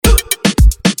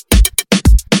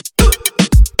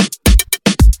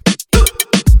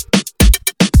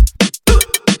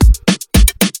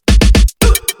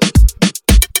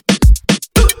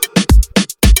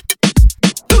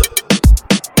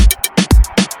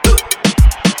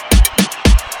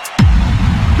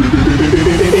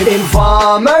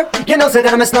Informer, you know say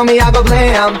that I'm a snowman, I go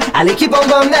blam. I like keep on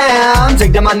bum down.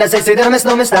 Take the man that say that I'm a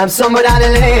snowman, stab somewhere down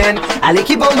the lane. I like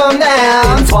keep on bum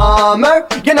down. Informer,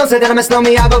 you know say that I'm a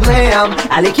snowman, I go blam.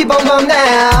 I like keep on bum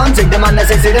down. Take the man that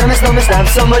say that I'm a snowman, stab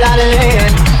somewhere down the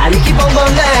lane. I like keep on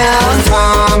bum down.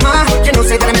 Informer, you know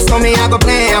say that I'm a snowman, I go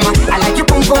blam. I like your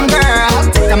pum pum girl.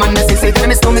 Take the man that say that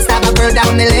I'm a snowman, stab a girl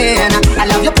down the lane.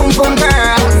 I love your pum pum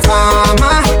girl.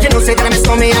 Informer, you know say that I'm a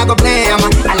snowman, I go blam.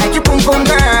 I like your pum pum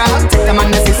girl. Take the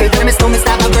man that say that I'm a snowman,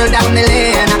 stab a girl down the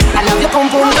lane. I love your pum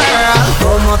pum girl.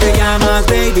 ¿Cómo te llamas,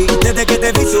 baby? Desde que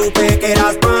te vi supe que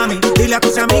eras pa' mí. Dile a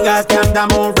tus amigas que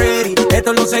andamos ready.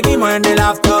 Esto lo seguimos en el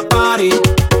after party.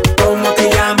 ¿Cómo te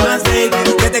llamas, baby?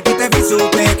 Desde que te vi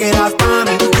supe que eras pa'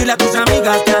 mí. Dile a tus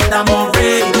amigas que andamos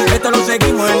ready. Esto lo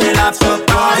seguimos en el after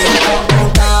party. Con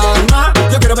calma,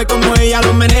 yo quiero ver cómo ella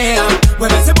lo menea.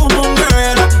 Mueve ese pum pum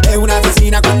girl. Es una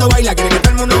asesina cuando baila, quiere que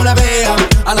todo el mundo la vea.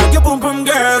 I like your pum pum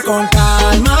girl. Con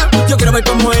calma, yo quiero ver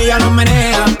cómo ella lo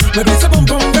menea. Mueve ese pum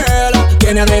pum girl.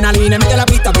 Tiene adrenalina, mete la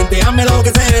pista, vente, hazme lo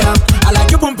que sea. I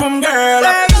like your pum pum girl.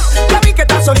 Hey, ya vi que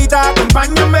estás solita,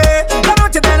 acompáñame. La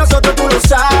noche de nosotros tú lo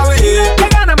sabes. Que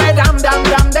gáname, dam, dam,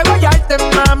 dam. De guayarte,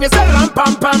 mami, ese ram,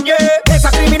 pam, pam, yeah.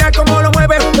 Esa criminal como lo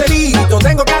mueve es un delito.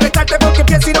 Tengo que arrestarte porque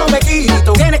pienso y no me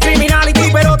quito. Tienes criminality,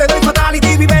 pero te doy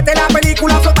fatality. Vivete la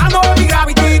película flotando en mi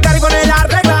gravity. Cari pone la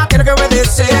regla, tienes que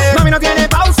obedecer. Mami, no tiene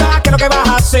pausa, ¿qué es lo que vas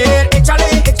a hacer?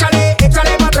 Échale, échale,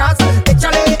 échale para atrás.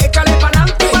 Échale, échale para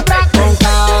adelante y para atrás. Con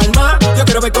calma, yo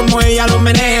quiero ver cómo ella lo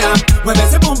menea. Mueve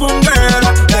ese pum pum girl.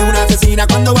 Es una asesina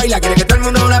cuando baila, quiere que todo el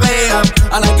mundo la vea.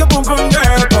 I like your pum pum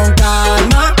girl. Con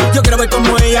calma, yo quiero ver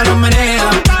cómo ella lo menea.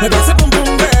 Mueve ese pum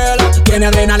pum girl. Tiene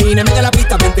adrenalina, mete la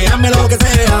pista, vente, hazme lo que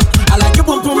sea. I like your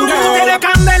pum pum girl. Tú tienes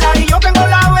candela y yo tengo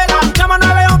la vela. Llama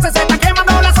 911, se está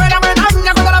quemando la suela. Me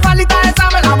daña cuando la palita esa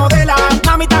me la modela.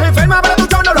 Mami, estás enferma, pero tu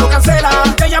show no lo cancela.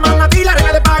 Te llaman a ti, la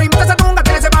reina de party. Monta esa tunga,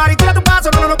 tiene ese party. Tira tu paso,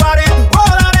 no pare. Oh,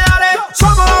 dale, dale.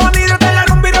 Somos los bandidos de la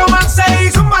rumba y romance.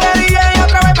 Y zumba de DJ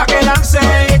otra vez pa' que lance.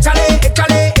 Échale,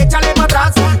 échale, échale pa'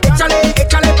 atrás. Échale,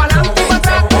 échale pa' adelante y pa'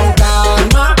 atrás. Con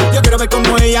calma, yo quiero ver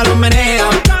cómo ella lo menea.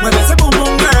 Mueve ese pum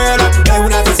pum girl. Es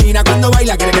una asesina cuando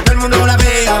baila, quiere que todo el mundo la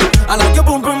vea. I like your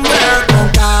pum pum girl. Con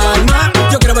calma,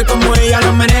 yo quiero ver cómo ella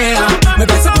lo menea.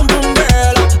 Mueve ese pum pum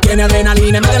girl. Tiene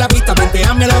adrenalina, mete la pista, vente,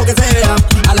 hazme lo que sea.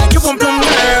 I like your pum pum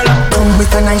girl. Come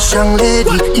with a nice young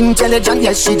lady, intelligent,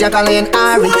 yes, she Jacqueline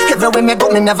Ari. Everywhere me go,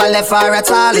 me never left her at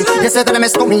all. You say that I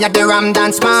miss me at the Ram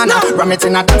Dance Man. Ram it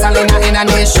in a dance, in a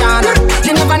nation.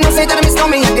 You never know, say that I miss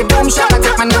me at the boom shop. I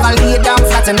take my never lay down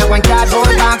flat in a one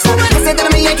cardboard box. You say that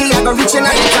I'm a Yankee, I go reaching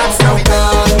out the top. So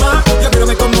calma, yo quiero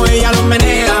ver cómo ella lo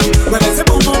menea. Mueve ese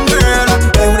pum pum girl.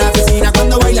 Es una asesina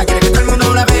cuando baila, quiere que todo el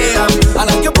mundo la vea. I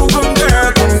like your pum pum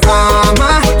girl.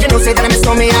 Calma, you know, say that I miss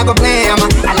me, I go blame.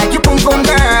 I like your pum pum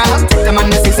girl. Take the man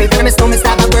that say that I miss me,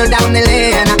 stab a girl down the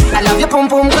lane. I love your pum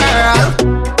pum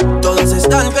girl. Todos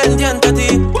están pendientes a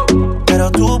ti,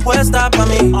 pero tú puesta pa'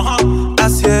 mí,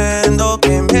 haciendo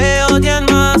que me odien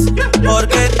más,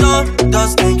 porque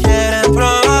todos te quieren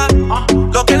probar.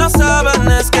 Lo que no saben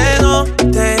es que no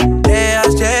te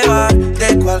dejas llevar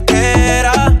de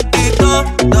cualquiera, y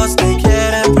todos te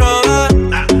quieren probar.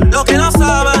 Lo que no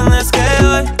saben es que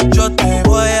hoy yo te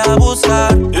voy a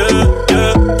buscar.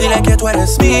 Dile que tú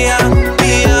eres mía,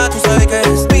 mía, tú sabes que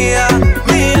eres mía,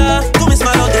 mía. Tú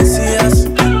misma lo decías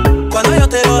cuando yo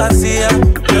te lo hacía.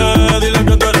 Dile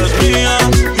que tú eres mía,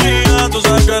 mía, tú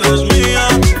sabes que eres mía,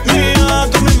 mía.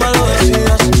 Tú misma lo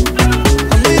decías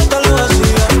cuando yo te lo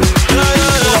hacía.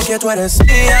 Dile que tú eres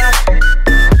mía,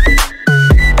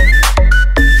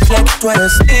 dile que tú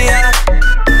eres mía.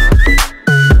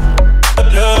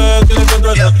 Dile que tú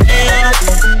eres mía.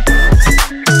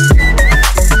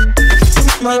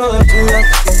 Me lo decía,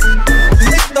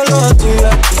 te lo decía.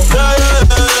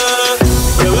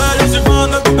 Bebé, yo soy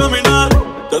fan de tu caminar.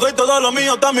 Te doy todo lo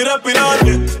mío hasta mi respirar.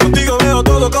 Contigo veo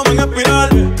todo como en espiral.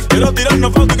 Quiero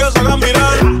tirarnos fotos y que se hagan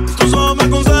viral. Tus ojos me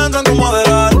concentran como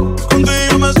adelar.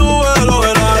 Contigo me sube de lo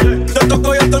veral. Te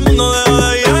toco y hasta el mundo deja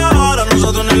de llegar. A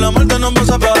nosotros ni la muerte nos va a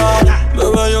separar.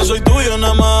 Bebé, yo soy tuyo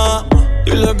nada más.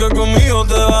 Dile que conmigo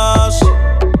te vas.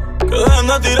 Que dejen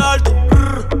de tirarte.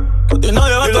 Que a ti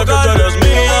nadie va a tocar. Dile que tú eres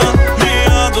mía,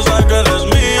 mía. Tú sabes que eres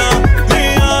mía,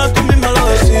 mía. Tú misma lo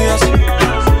decías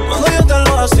cuando yo te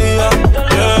lo hacía.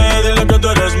 Dile que tú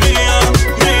eres mía,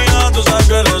 mía. Tú sabes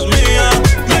que eres mía,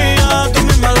 mía. Tú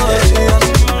misma lo decías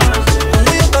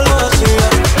cuando yo te lo hacía.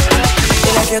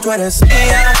 Dile que tú eres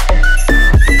mía.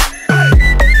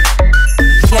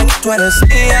 Dile que tú eres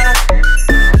mía.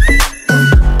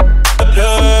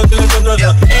 Dile que tú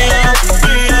eres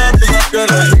mía, mía. Tú sabes que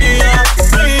eres mía,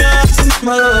 mía. Tú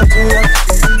misma lo decías,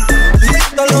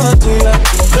 te lo decía.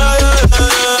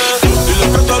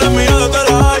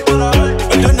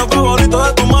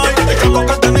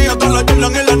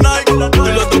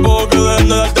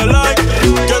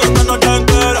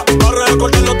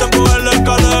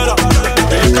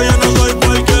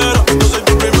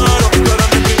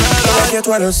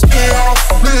 tú eres mía,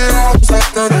 mía, sé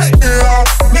que eres mía,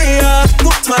 mía. Tú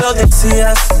me lo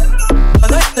decías,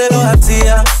 cuando te lo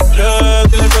hacía.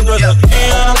 Dile que tú eres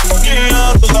mía,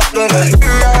 mía, tú sabes que eres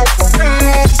mía,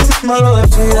 mía. Tú me lo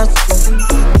decías,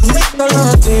 me lo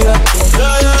decías.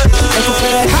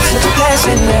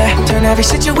 Turn every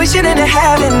situation into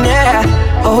heaven, yeah.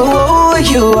 Oh,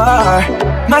 you are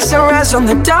my sunrise on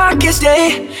the darkest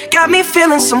day. Got me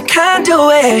feeling some kind of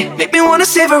way. Make me wanna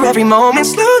savor every moment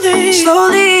slowly,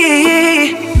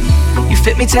 slowly. You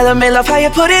fit me, telling me love how you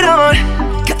put it on.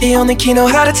 Got the only key, know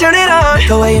how to turn it on.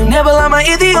 The way you never lie my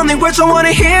ear, the only words I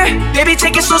wanna hear. Baby,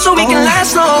 take it slow so we can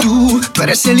last long. Tú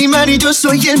eres el imán y yo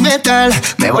soy el metal.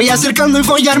 Me voy acercando y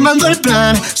voy armando el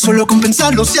plan. Solo con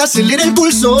pensarlo se acelera el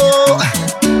pulso.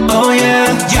 Oh yeah,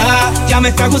 ya me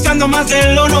está gustando más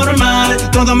de lo normal.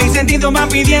 Todos mis sentidos van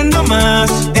pidiendo más.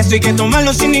 Esto hay que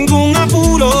tomarlo sin ningún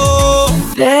apuro.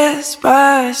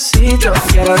 Despacito,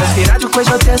 quiero respirar tu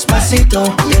cuello despacito.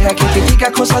 Deja que te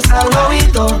diga cosas al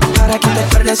oído, para que te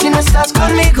pierdas si no estás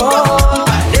conmigo.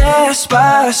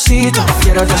 Despacito,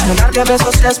 quiero desnudarte a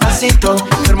besos despacito.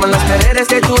 Firmo en las paredes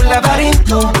de tu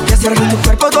laberinto y hacer de tu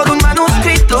cuerpo todo un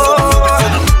manuscrito.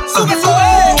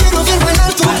 Quiero ver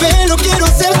bailar tu pelo, quiero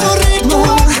ser tu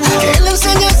ritmo. Que le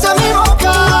enseñes a mi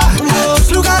boca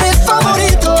tus lugares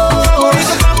favoritos.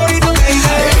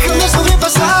 Déjame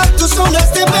sobrepasar tus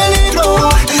zonas de peligro,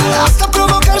 hasta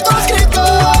provocar tus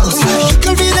gritos y que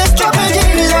olvides tu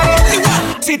apellido.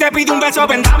 Si te pido un beso,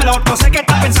 vendámelo. No sé qué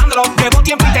estás pensándolo. Llevo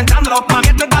tiempo intentándolo, más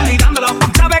bien te estás mirándolo.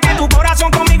 Sabes que tu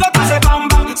corazón conmigo te hace bam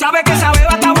bam. Sabes que esa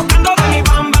beba está buscando de mi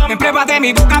bam bam. Me pruebas de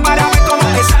mi boca para ver cómo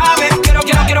te sabe.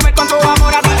 Quiero ver cuánto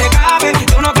amor a ti te cabe.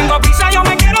 Yo no tengo prisa, yo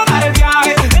me quiero dar el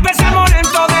viaje. Empecemos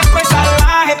lento, después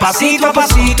salvaje. Pasito a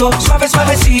pasito, suave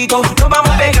suavecito, nos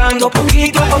vamos pegando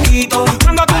poquito a poquito.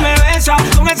 Cuando tú me besas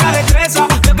con esa destreza,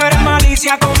 yo quiero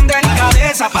malicia con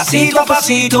delicadeza. Pasito a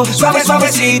pasito, suave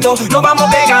suavecito, nos vamos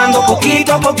pegando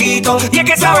poquito a poquito. Y es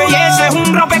que esa belleza es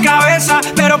un rompecabezas,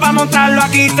 pero para montarlo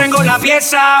aquí tengo la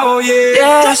pieza, oye.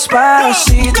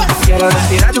 Despacito, quiero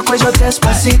respirar tu cuello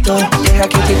despacito. Deja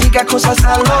que te diga cosas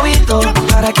al oído,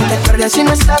 para que te pierdas si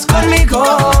no estás conmigo.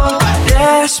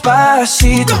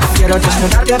 Despacito, quiero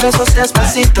desnudarte a besos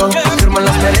despacito. Firmo en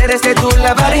las paredes de tu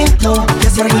laberinto y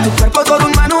hacer de tu cuerpo todo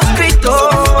un manuscrito.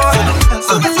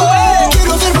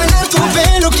 Quiero ver bailar tu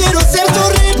pelo, quiero ser tu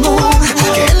ritmo.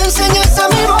 Que le enseñes a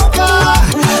mi boca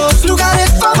tus lugares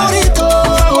favoritos.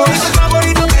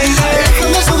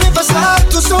 Déjame sobrepasar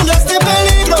tus zonas de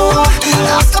peligro,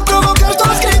 hasta provocar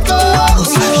tus gritos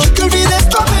y que olvides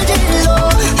tu apellido.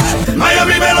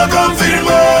 Miami me lo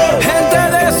confirmó. Gente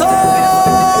de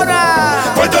Zona,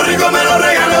 Puerto Rico me lo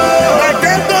regaló.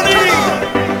 Getto,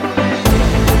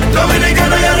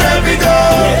 Dominicana ya repito.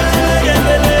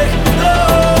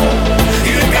 Y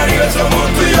del Caribe somos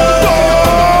tú y yo.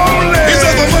 Y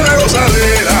somos una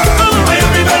gozadera.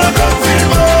 Miami me lo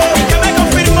confirmó. ¿y qué me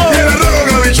confirmó? Y el arroz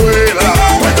con habichuela.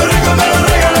 Puerto Rico me lo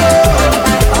regaló.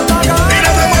 Y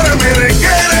las amores me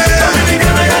requieren.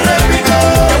 Dominicana ya repito.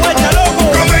 ¡Qué vuelta, loco!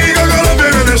 Con México, Colombia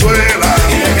y Venezuela.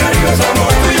 Y del Caribe somos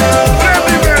tú y yo.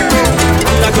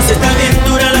 La cosa está bien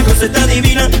dura, la cosa está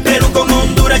divina. Perú con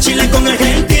Honduras, Chile con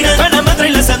Argentina, Panamá trae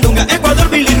la sandunga, Ecuador,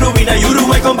 bilirrubina y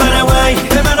Uruguay con Paraguay,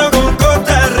 hermano con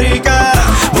Costa Rica.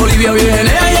 Bolivia viene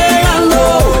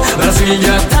llegando, Brasil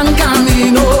ya está en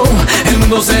camino, el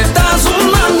mundo se está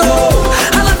sumando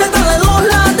a la fiesta de los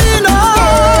latinos.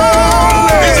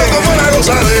 Y somos una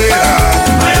gozadera.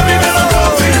 Miami me lo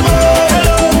confirmó.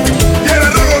 Y el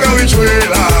arroz con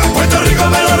habichuela. Puerto Rico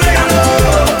me lo regaló.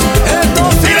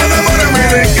 Y las amores me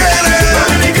requieren.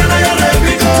 Dominicana ya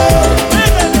repito.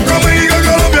 Con México,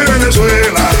 Colombia y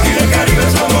Venezuela. Y del Caribe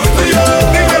somos tú y yo.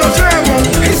 Dímelo, chamo.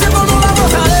 Y se formó la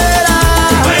gozadera,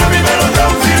 Miami me lo confirmó.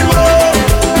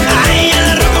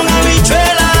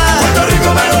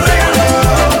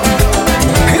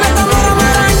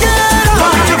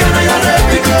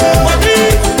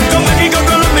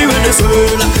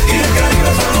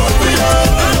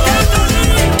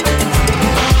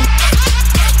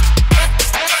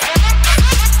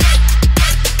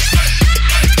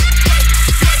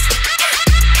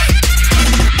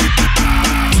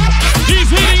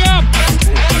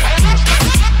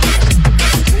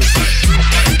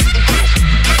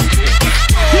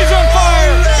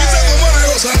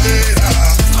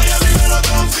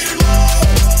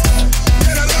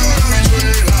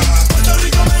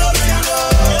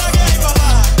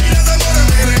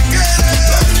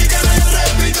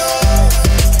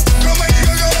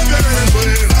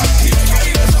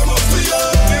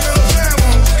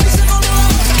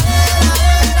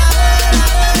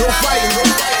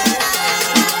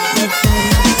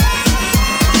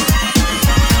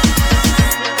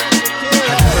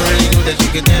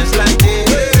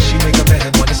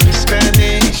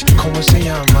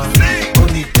 llama?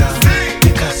 Bonita,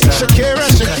 mi casa. Shakira,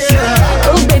 Shakira.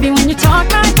 Oh, baby, when you talk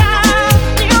like that,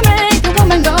 you make a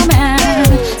woman go mad.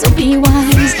 So be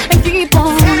wise and keep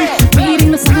on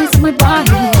reading the signs of my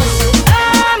body.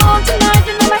 I'm on tonight,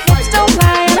 you know my hips don't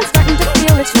lie, and I'm starting to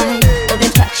feel it's right. Oh, the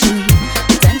attraction,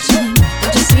 the tension.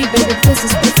 Don't you see, baby, this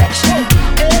is perfection.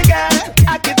 Hey, girl,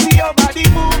 I can see your body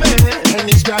moving, and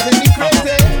it's driving me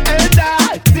crazy. And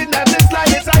I didn't have the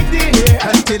slightest idea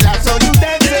until I saw you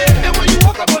dancing. And when you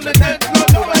walk up on the dance floor,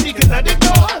 nobody can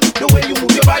ignore the way you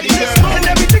move your body, girl. And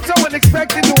everything's so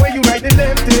unexpected, the way you right and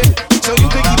left it. So you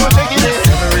can keep on taking it.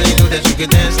 Never really knew that you could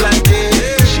dance like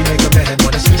this. She make a man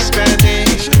wanna speak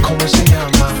Spanish. Como se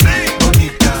llama?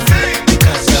 Bonita, mi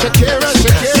casa. Shakira,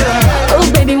 Shakira. Oh,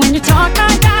 baby, when you talk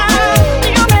like that,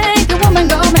 you make a woman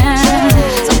go mad.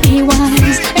 So be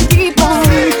wise and keep on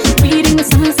reading the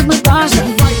signs of my body.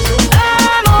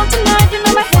 I'm on tonight, you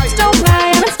know my hips don't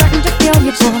lie, and I'm starting to feel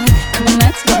you, boy. Come on,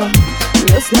 let's go,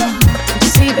 real slow. Don't you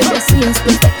see, baby, I see it's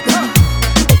perfect.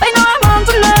 I know I'm on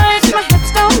tonight, my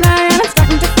hips don't lie, and I'm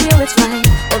starting to feel it's right.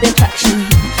 Oh, the attraction,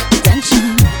 the tension.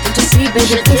 Don't you see,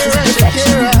 baby, this is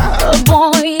perfection. Oh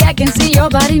boy, I can see your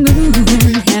body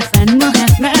moving, half animal,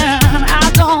 half man.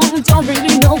 I don't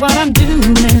really know what I'm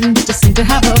doing, just seem to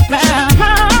have a plan.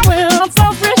 I will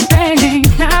self-restrain,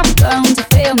 have come to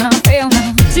fail now, fail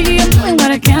now. See, I'm doing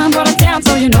what I can, but I can't,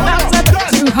 so you know that's a bit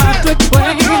too hard to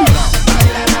explain.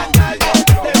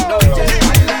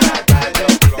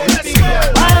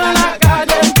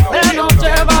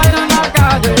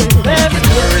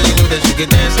 Never really knew that you could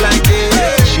dance like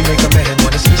this. She make a man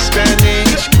wanna speak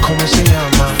Spanish. Como se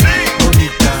llama?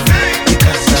 Bonita, mi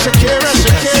casa. Shakira,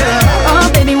 Shakira. Oh,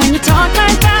 baby, when you talk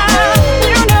like that,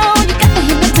 you know you got me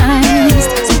hypnotized.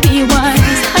 So be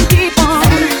wise and keep on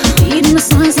reading the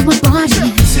signs of my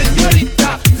body.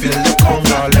 Señorita, feel the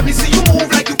conga. Let me see you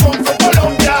move like you come from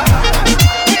Colombia.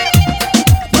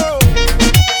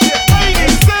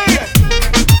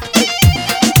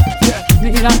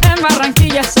 Mira, en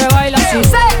Barranquilla se baila así. En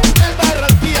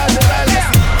Barranquilla se baila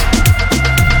así.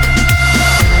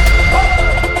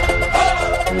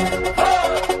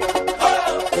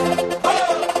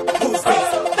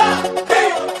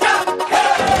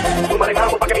 Tú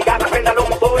manejamos pa' que mi gata prenda los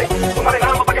motores. Tú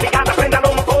manejamos pa' que mi gata prenda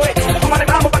los motores. Tú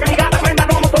manejamos pa' que mi gata prenda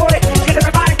los motores. Que te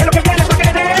preparen que lo que viene es pa' que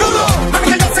le dé.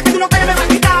 Mami, que yo sé que tú no te me vas a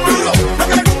quitar. Lo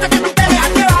que me gusta es que tú te dejas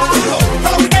llevar.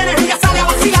 Todo lo que tienes ella sale a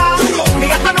vacilar. Mi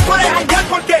gata no puede hallar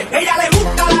porque ella le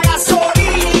gusta la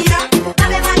gasolina.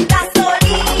 Dame más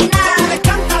gasolina. Le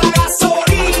encanta la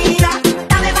gasolina.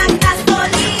 Dame más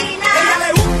gasolina. Ella le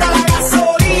gusta la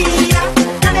gasolina.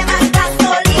 Dame más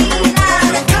gasolina.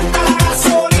 Le encanta la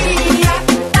gasolina.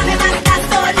 Dame más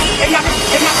gasolina.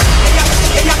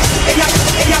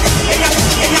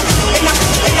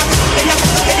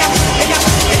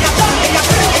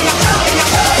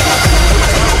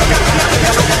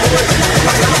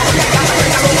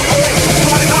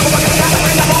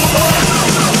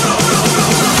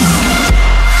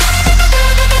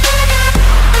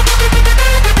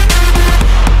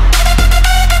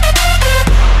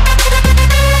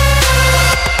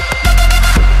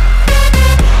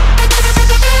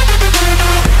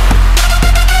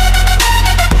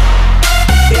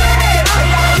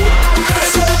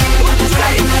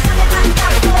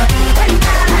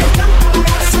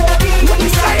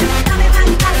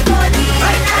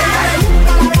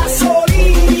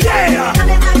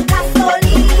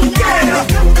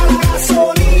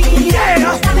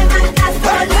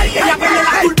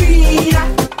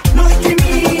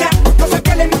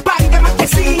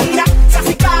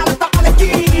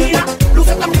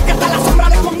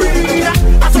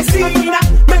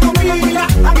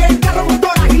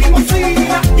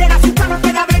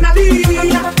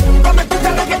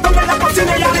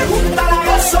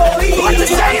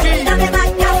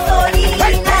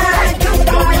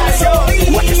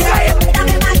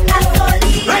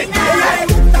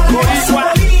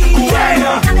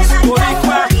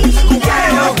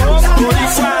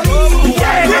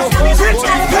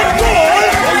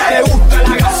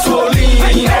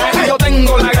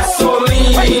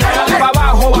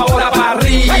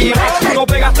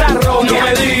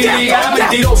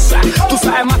 mentirosa. Tú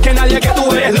sabes más que nadie que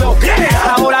tú eres loca.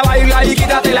 Ahora baila y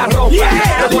quítate la ropa.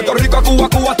 De Puerto Rico a Cuba,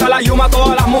 Cuba hasta la Yuma,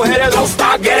 todas las mujeres don't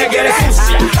stop, get it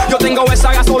sucia. Yo tengo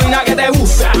esa gasolina que te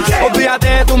usa. Olvídate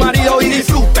de tu marido y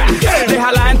disfruta.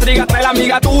 Deja la intriga, trae la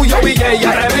amiga tuya, y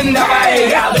ella revenda pa'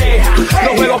 ella. Deja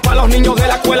los juegos para los niños de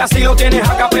la escuela. Si lo tienes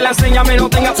a capela, enséñame, no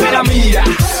tengas pena, mira.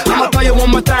 I'ma tell you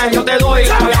one more time, yo te doy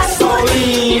la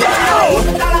gasolina.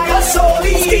 La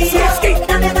gasolina.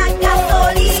 Dame más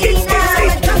gasolina.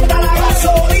 Canta la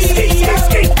gasolina.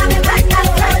 Dame más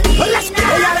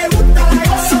gasolina.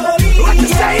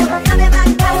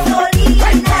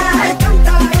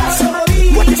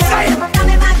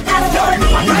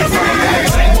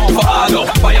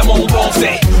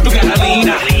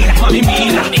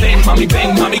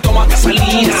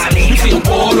 say I'm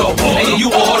oro, hey, you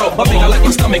oro. My finger like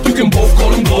your stomach, you can both call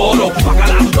them goro.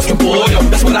 Bacalao, los que pollo,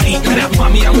 that's what I eat. Now,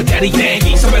 mommy, I'm with Daddy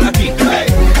Yankee, so when I beat,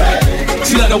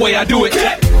 she love the way I do it.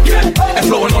 And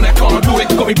flowing on that conduit,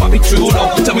 call me papi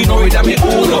chulo. Tell me no, dame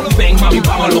uno. Bang, mami,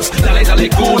 vámonos, dale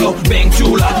culo. Bang,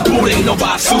 chula, booty ain't no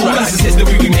basura. This is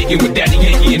history we making with Daddy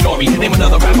Yankee and Nori. Name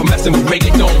another rapper messing with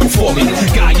reggaeton before me.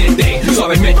 Cállate,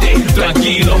 suavemente,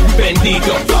 tranquilo,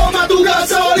 bendito. Toma tu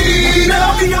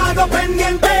gasolina. Y algo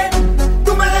pendiente,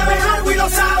 tú me debes algo y lo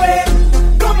sabes.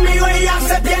 Conmigo ella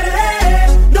se pierde,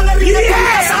 no le rindes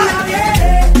cuentas a nadie.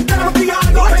 Tenemos que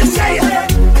algo pendiente,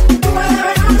 tú me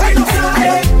debes algo y lo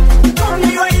sabes.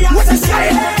 Conmigo ella se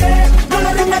pierde, no le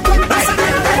rindes cuentas a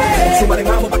nadie. Suma de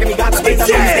mambo pa' que mi gata prenda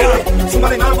con ustedes. Suma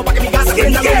de mambo pa' que mi gata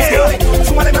prenda con ustedes.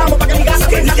 Suma de mambo pa' que mi gata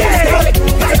prenda con ustedes.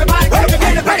 Que se prepare con lo que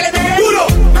viene pa' que le dé. Duro.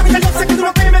 Mamita, yo sé que tú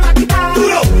no te me vas a quitar.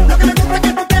 Duro. Lo que me gusta es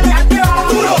que tú te dejas llevar.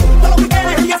 Duro. Todo lo que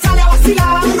quieres ella sale a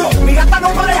vacilar. Duro. Mi gata no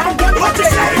para dejar que noche.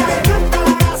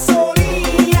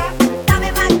 Gasolina,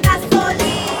 dame más gasolina.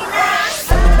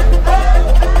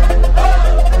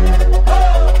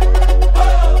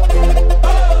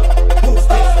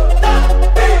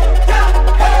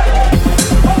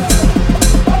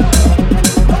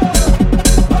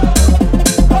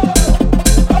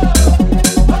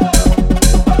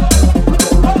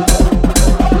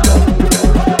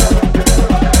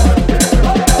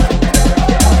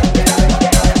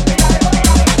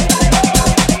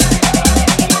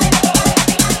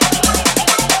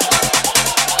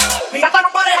 Mi gata no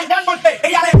para de dar golpe,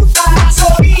 ella le gusta la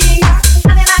gasolina.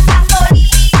 Dame más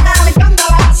gasolina. Le encanta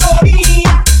la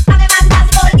gasolina. Dame más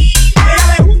gasolina. Ella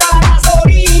le gusta la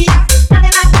gasolina. Dame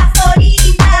más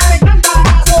gasolina. Le encanta la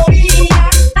gasolina.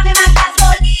 Dame más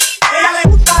gasolina. Ella le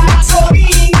gusta la gasolina. Dame más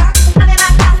gasolina.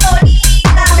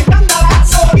 Le encanta la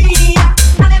gasolina.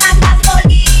 Dame más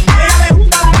gasolina. Ella le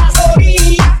gusta la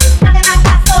gasolina. Dame más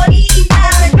gasolina.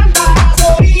 Le encanta la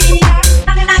gasolina.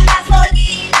 Dame más gasolina.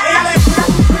 Ella le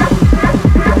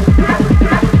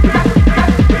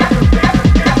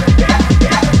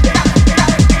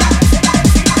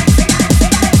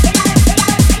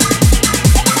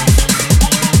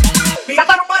Mi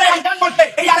gata no para de dar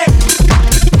golpe, ella le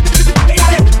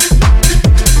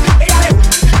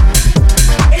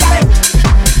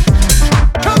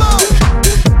Come on.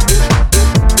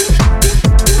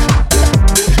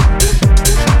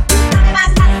 Dame más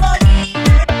gasolina.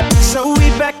 So we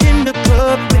back in the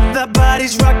club with our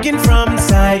bodies rocking from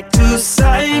side to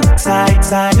side, side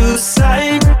to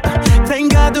side.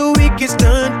 Thank God the week is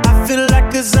done. I feel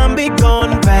like a zombie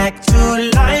gone back to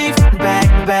life,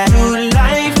 back to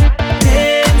life.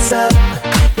 Hands up,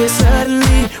 yeah,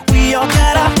 suddenly we all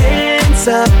got our hands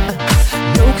up.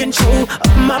 No control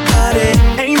of my body.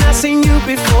 Ain't I seen you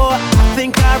before? I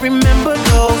think I remember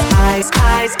those eyes.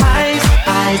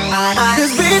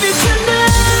 Cause baby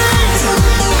tonight,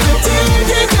 the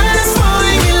DJ got us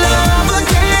falling in love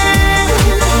again.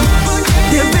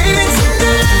 Yeah, baby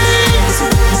tonight,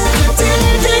 the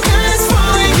DJ got us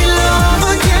falling in love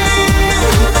again.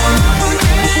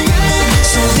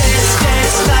 So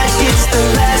dance like it's the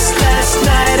last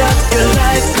night of your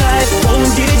life. Life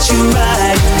won't get you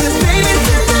right. Cause baby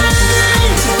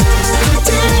tonight,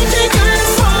 the DJ got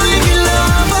us falling in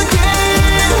love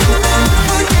again.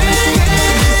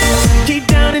 Keep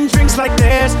down and drinks like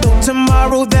there's no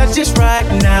tomorrow. That's just right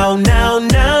now.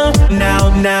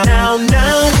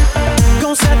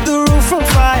 Gonna set the roof on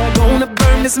fire. Gonna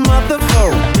burn this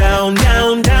motherfucker down.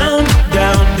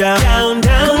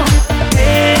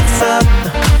 Hands up.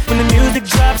 When the music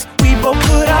drops, we both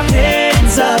put our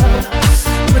hands up.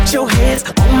 Put your hands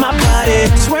on my body.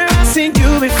 Swear I've seen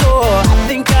you before. I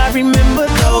think I remember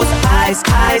those eyes.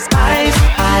 Cause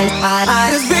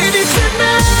baby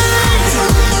tonight,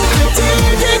 the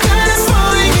DJ got us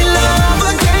falling in love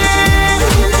again.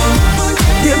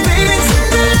 Yeah, baby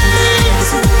tonight,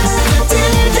 the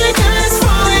DJ got us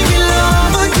falling in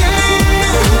love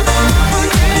again.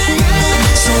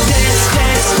 So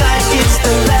dance like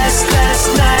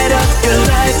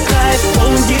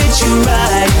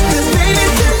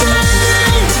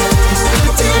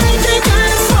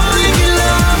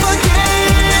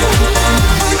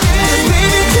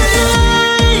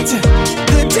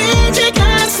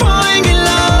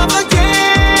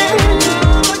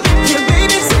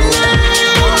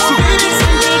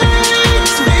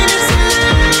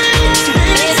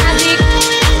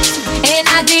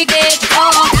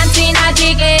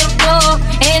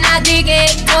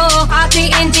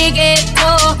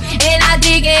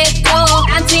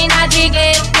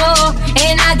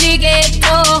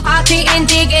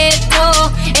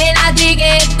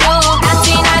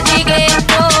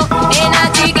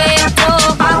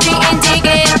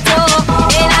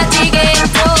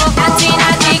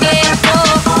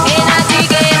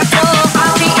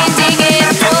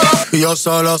yo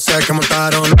solo sé que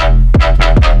montaron.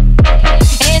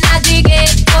 En la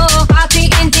Getto, party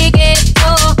in the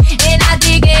Getto. En la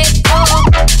Getto.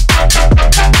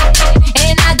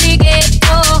 En la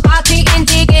Getto, party in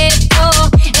the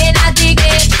Getto. En la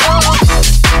Getto.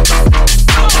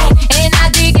 En la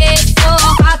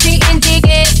Getto, party in the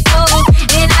Getto.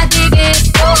 En la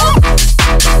Getto.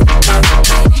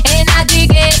 En la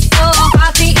Getto,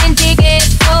 party in the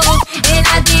Getto. En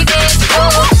la Getto.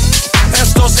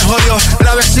 Esto se jodió,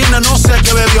 la vecina no sé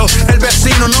qué bebió, el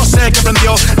vecino no sé qué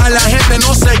prendió, a la gente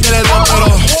no sé qué le dio, pero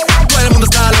todo el mundo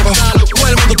está loco, todo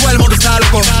el mundo está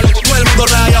loco, todo el mundo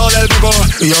rayado del coco,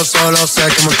 y yo solo sé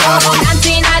que montaron.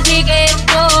 En la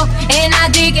Getto, en la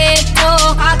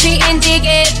Getto, party in the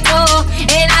Getto,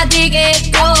 en la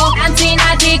Getto, en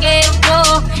la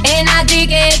Getto, en la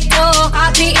Getto,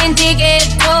 party in the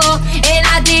Getto, en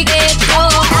la Getto,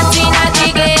 en la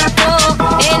Getto,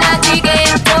 en la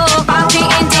Getto, party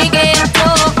in the Getto,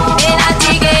 en la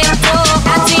Getto,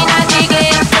 en la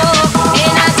Getto,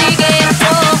 en la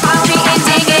Getto, party in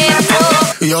the Getto.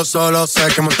 Y yo solo sé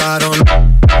que montaron.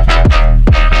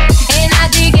 En la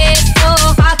Getto,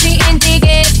 party in the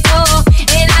Getto,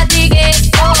 en la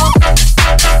Getto.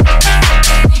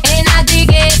 En la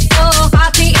Getto,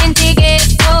 party in the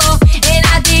Getto, en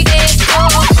la Getto.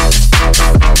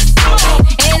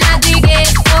 En la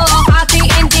Getto, party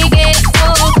in the Getto,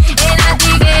 en la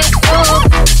Getto.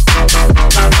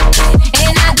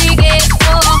 En la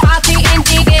Getto, party in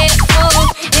the Getto,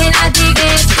 en la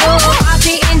Getto,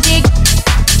 party in the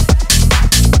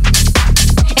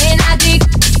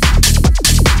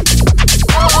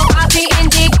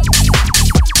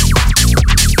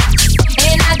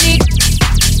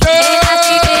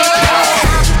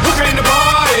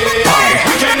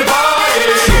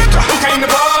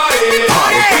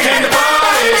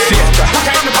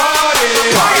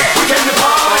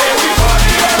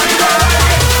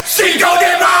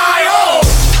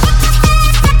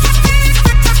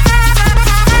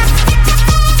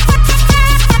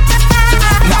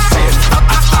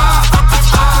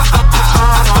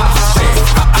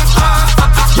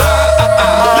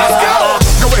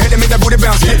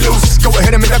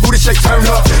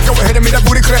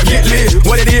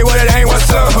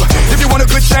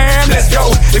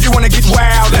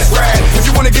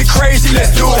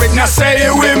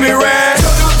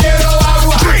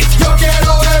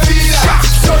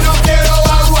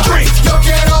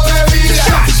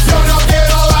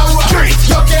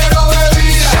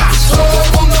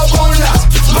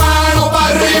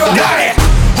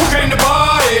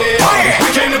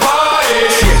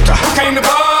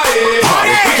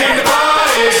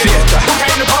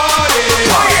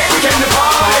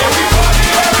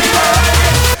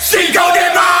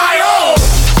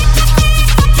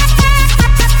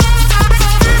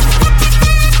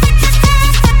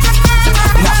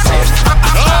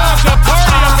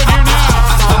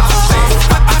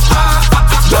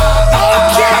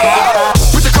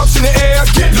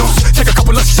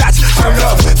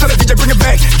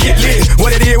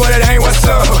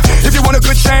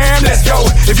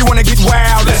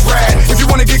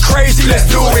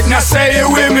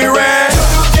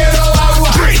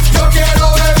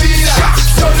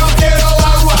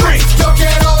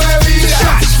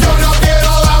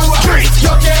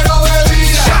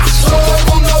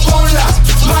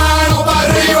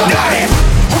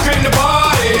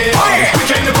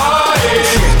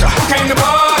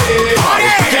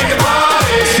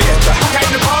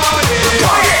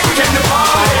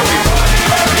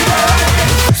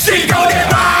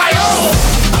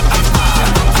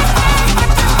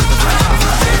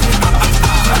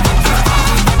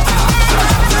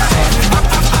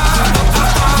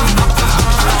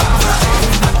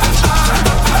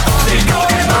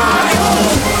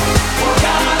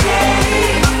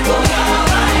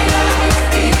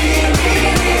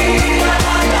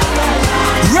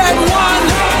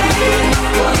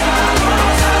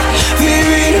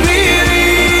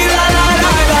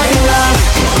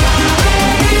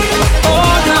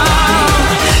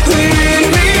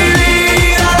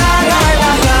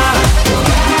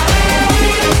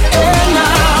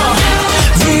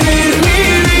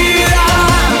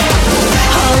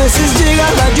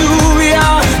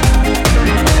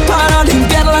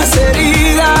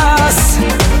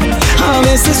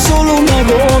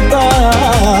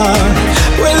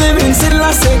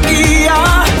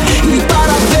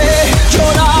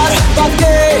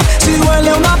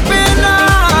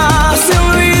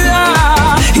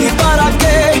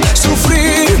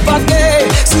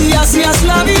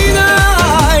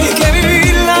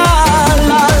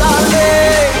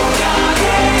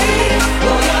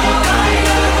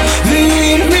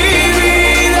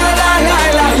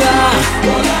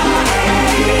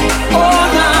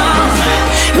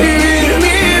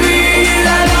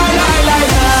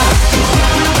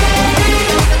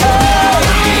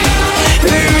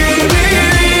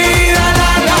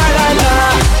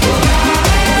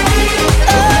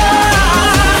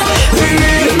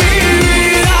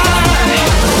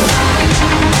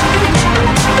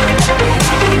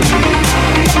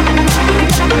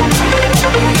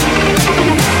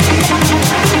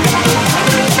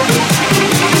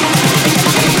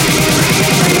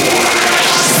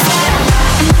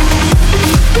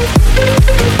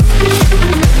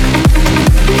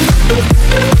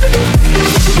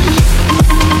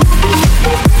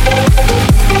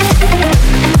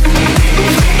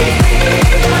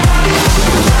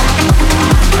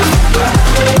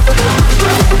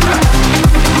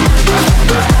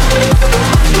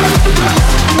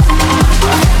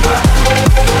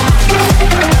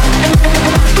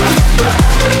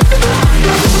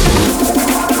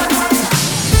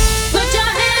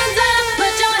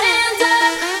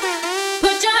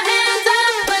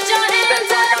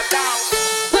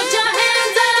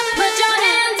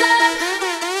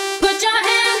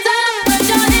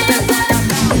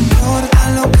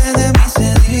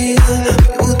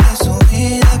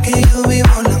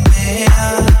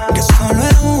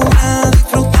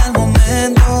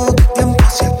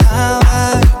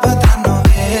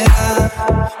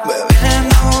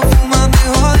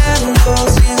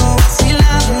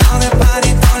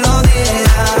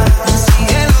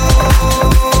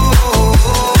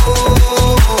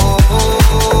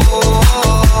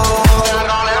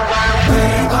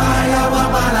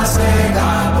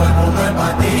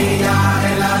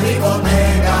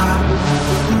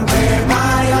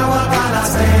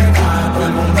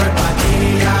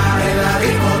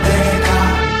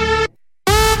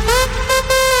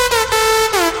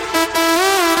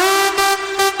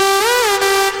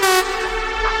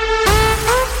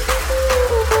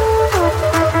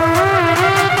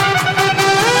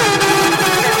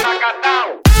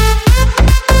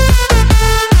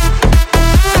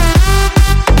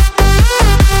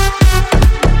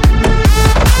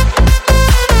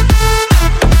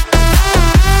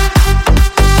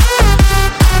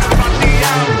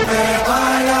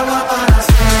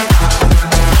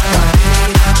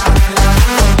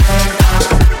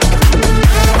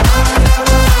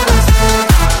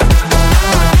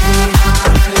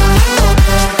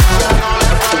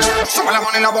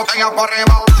botella por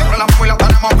arriba. Siempre la fuimos y la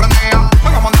tenemos prendida.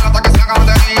 Venga a mandar hasta que se haga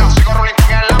batería. Sigo rolling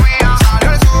con en la mía. Sale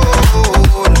el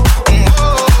sol,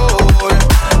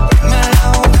 me la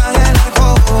boca del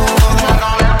alcohol.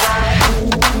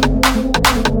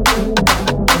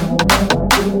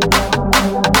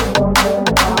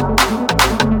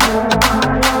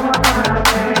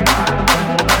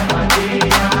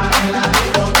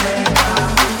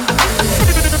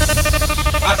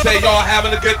 I say y'all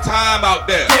having a good time out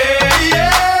there. Yeah,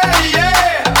 yeah,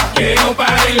 yeah. Que no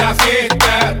pare la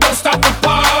fiesta. Don't stop the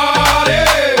party.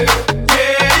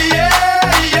 Yeah, yeah,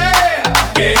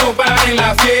 yeah. Que no pare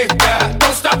la fiesta.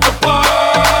 Don't stop the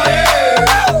party.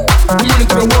 I'm running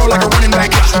through the world like a running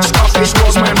back. Scarface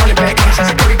walls, man, running back.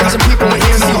 30,000 people in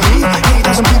here, me.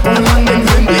 80,000 people in London,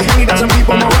 20,000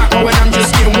 people in Morocco, and I'm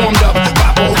just getting warmed up.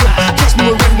 Papo, catch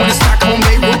me with everyone in Stockholm,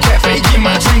 Beirut Cafe, get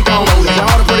my drink on.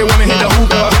 All the pretty women hit the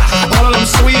hookah. All of them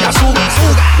sweet, azúcar.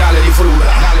 Dale disfruta.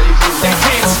 They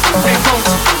dance, they don't,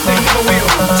 they never will.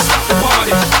 Stop the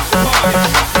party, party,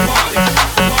 party, party.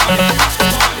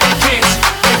 They dance,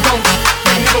 they don't,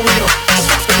 they never will.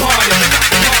 Stop the party,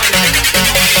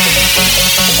 party.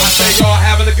 I say y'all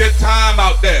having a good time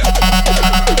out there.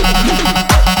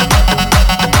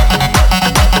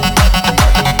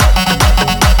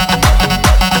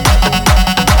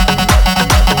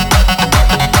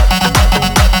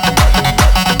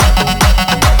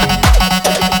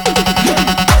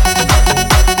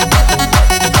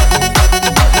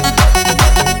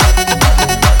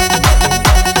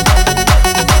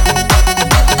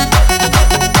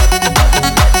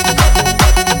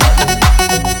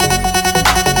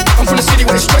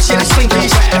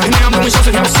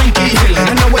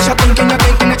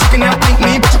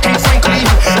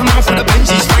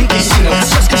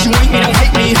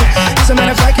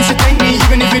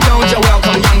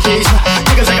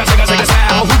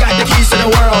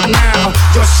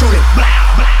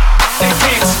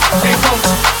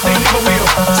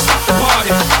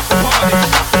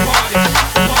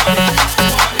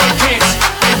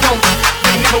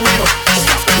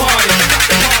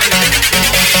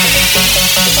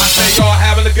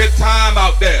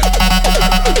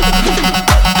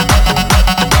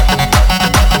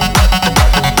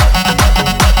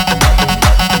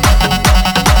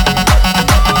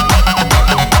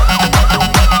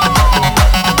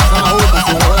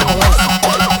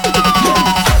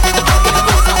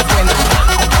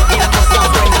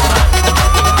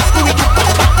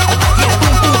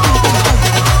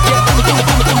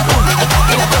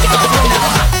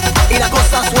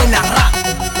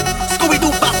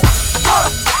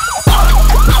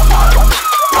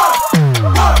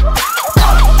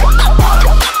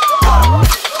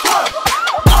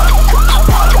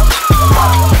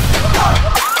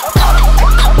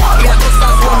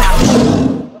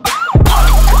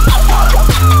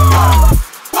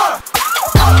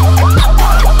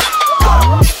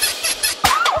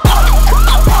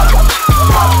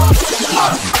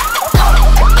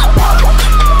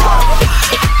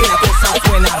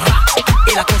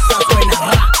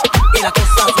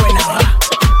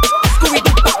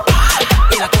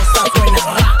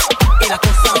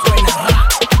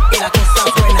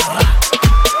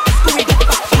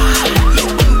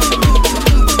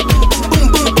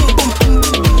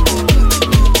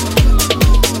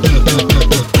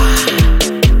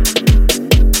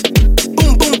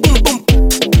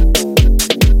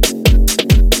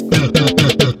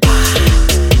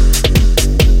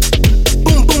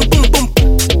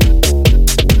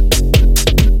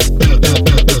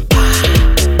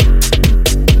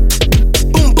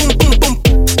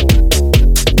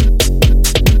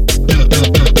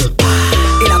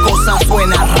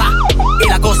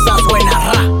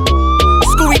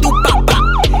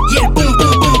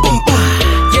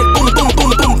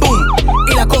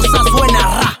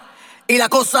 la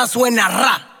cosa suena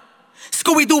ra.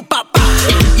 Scooby-Doo papá.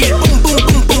 Y el pum pum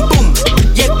pum pum pum.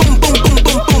 Y el pum pum pum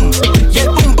pum pum. Y el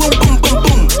pum pum pum pum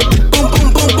pum. Pum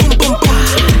pum pum pum pum pum.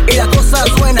 Y la cosa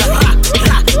suena ra,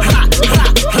 ra, ra,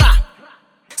 ra, ra.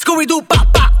 Scooby-Doo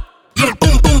papá. Y el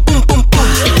pum pum pum pum pum.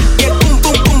 Y el pum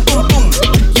pum pum pum pum.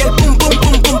 Y el pum pum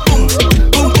pum pum pum.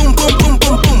 Pum pum pum pum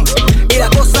pum pum. Y la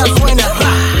cosa suena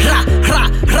ra, ra,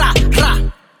 ra, ra, ra.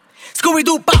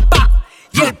 Scooby-Doo papá.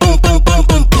 Y el pum pum pum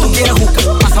pum pum. Tú quieres juca,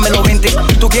 pásamelo 20.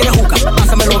 Tú quieres juca,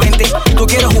 pásamelo 20. Tú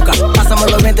quieres juca,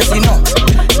 pásamelo 20. Si no,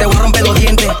 te voy a romper los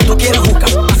dientes. Tú quieres juca,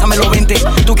 pásamelo 20.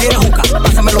 Tú quieres juca,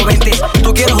 pásamelo 20.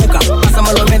 Tú quieres juca,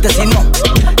 pásamelo 20. Si no,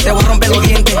 te voy a romper los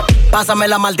dientes. Pásame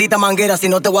la maldita manguera, si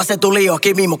no te voy a hacer tu lío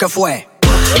aquí mismo. ¿Qué fue?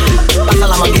 Pasa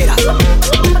la manguera.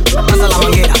 Pasa la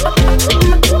manguera.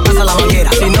 Pasa la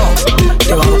manguera. Si no,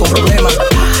 te vamos con problemas.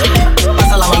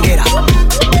 Pasa la manguera.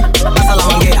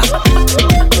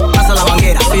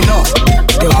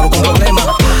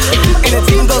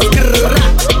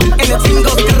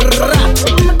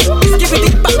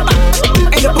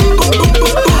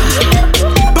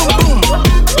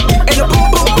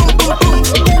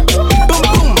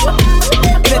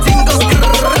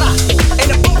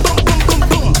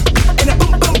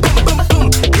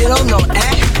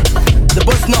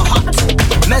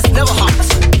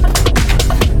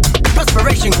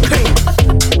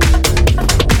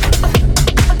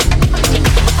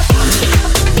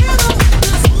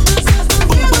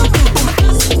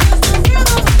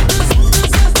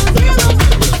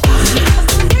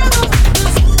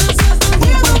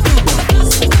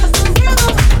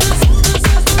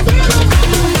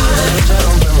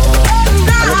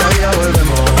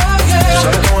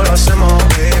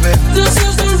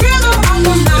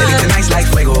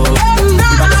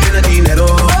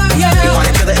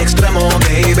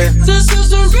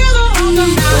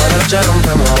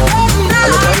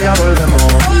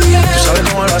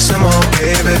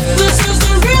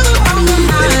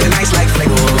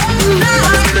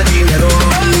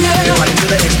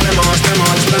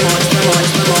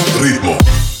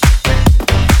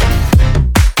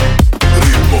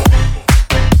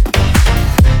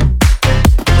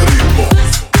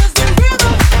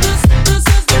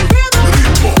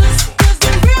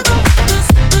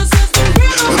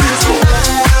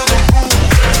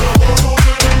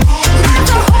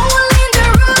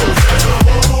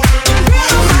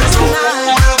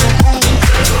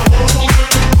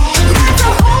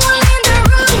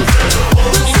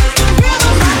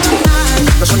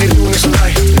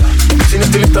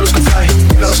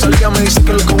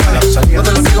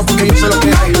 que yo sé lo que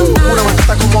hay. Una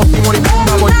batata como Timor y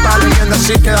Pumba. Voy pa' leyenda,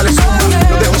 así que dale zumba.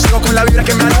 Los dejo ciego con la vibra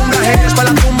que me alumbra. Ellos pa'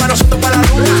 la tumba, nosotros pa' la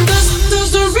luna.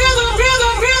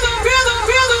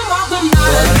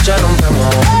 Toda la noche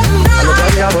rompemos, al otro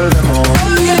día volvemos.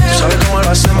 Tú sabes cómo lo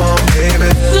hacemos, baby.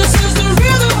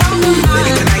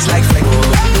 Baby, tonight's like fuego.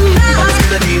 Vamos a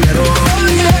de dinero.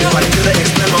 El party to the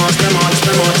extremo, extremo,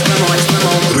 extremo, extremo, extremo.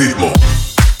 Ritmo.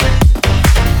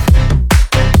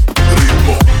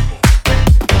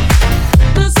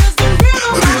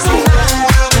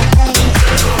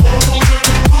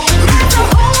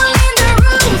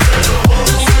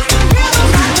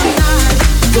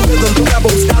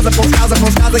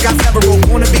 I got several.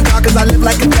 Wanna be God cause I live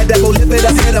like a dead devil. Live it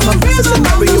ahead of my best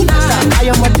scenario. Stop,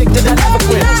 I am addicted, I never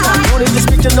quit. Stop, don't need to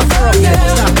speak to no therapist.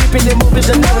 Stop, keeping it moving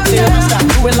the narrative. Stop,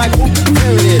 do it like whoop,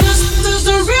 there it is. This is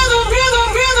the rhythm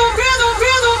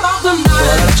of the night.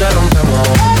 Toda la noche rompemos,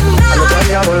 al otro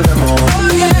día volvemos.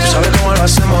 Tú sabes cómo lo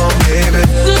hacemos, baby.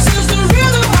 This is the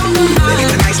rhythm of the night. Baby,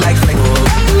 tonight's like fuego.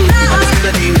 Vamos a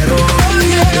de dinero.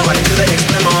 El party to the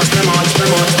extremo, extremo,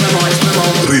 extremo, extremo, extremo.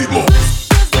 Ritmo.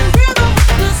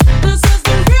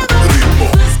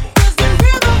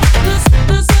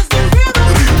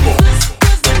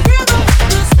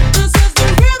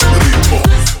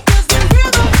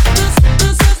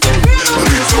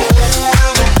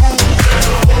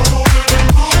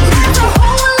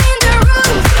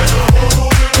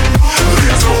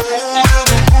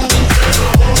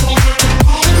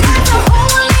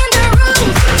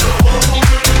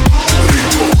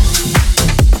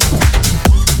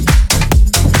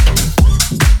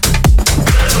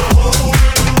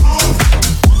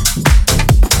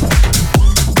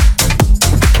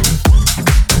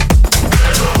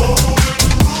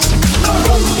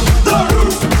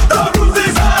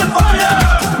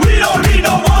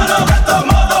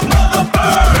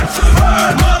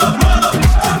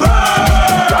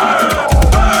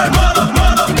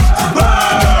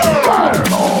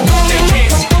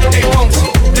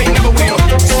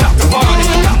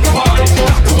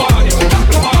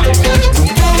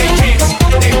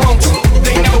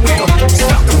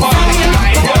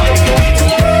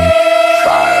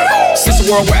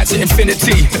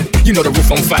 Infinity, you know the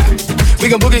roof on fire. We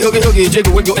gon' boogie, oogie, oogie,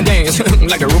 jiggle, wiggle, and dance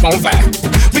like the roof on fire.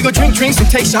 We gon' drink drinks and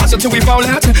take shots until we fall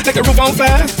out like the roof on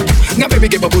fire. Now baby,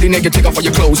 get my booty naked, take off all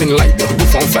your clothes and light the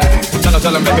roof on fire. Tell her,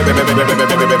 baby, baby, baby, baby,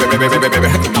 baby, baby, baby, baby, baby,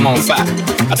 I'm on fire.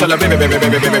 I tell her, baby, baby,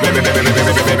 baby, baby, baby, baby, baby,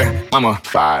 baby, baby, I'm a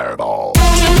fireball.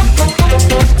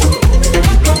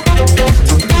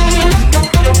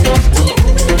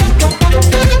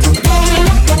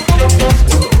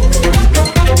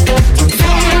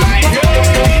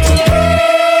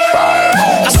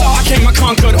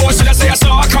 Or should I say I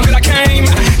saw, I conquered, I came.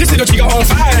 This little chico on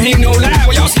fire, he ain't no lie.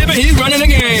 Well, y'all slipping, he's running the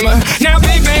game. Now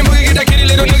big bang boogie, get that kitty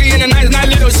little noogie in a nice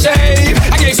little shave.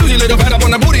 I gave Susie a little pat up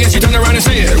on the booty and she turned around and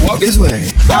said, walk this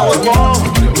way. I was born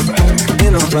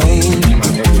in a plane.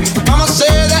 Mama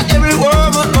said that every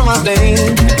word was on my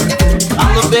name.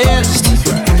 I'm the best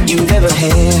you've ever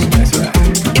had.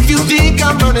 If you think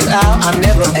I'm running out, I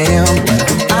never am.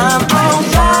 I'm on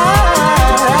fire.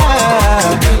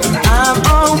 I'm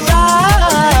on fire.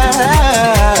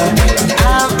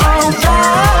 I'm on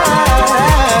fire.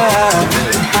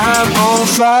 I'm on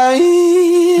fire.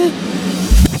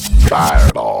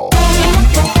 Fireball.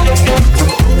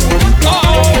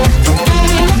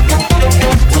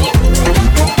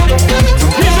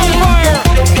 He's on fire.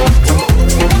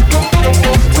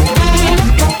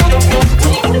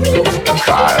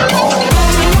 Fireball.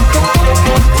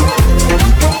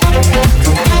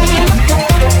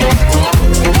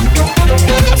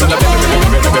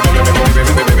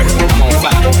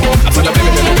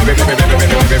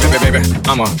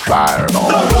 I'm a fireball.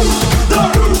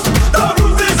 The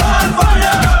roof is on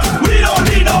fire. We don't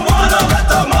need no one to let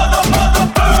the mother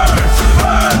burn.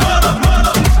 Burn, mother, burn.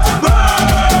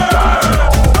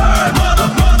 Burn, mother,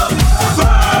 burn.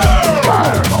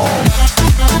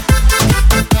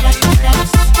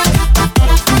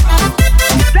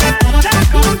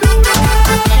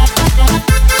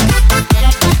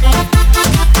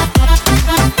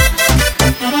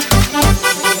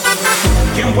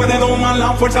 ¿Quién puede domar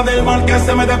la fuerza del mal que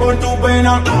se mete por tu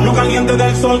pena? Lo caliente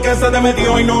del sol que se te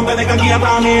metió y no te deja aquí a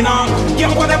la nena.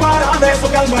 ¿Quién puede parar de eso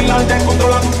que al bailar te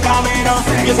controla tus caderas?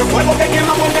 Y ese fuego que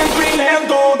quema por dentro y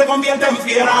lento te convierte en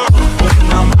fiera.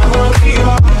 Una mano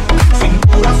arriba,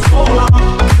 cintura sola,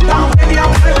 da media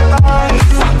vuelta y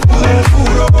sacude el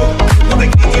duro. No te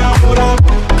quites ahora,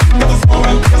 que tu solo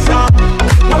empieza.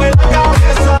 Mueve la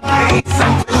cabeza y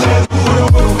sacude el duro.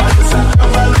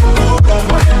 Saca el duro,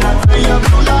 mueve la estrella.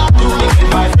 Sacude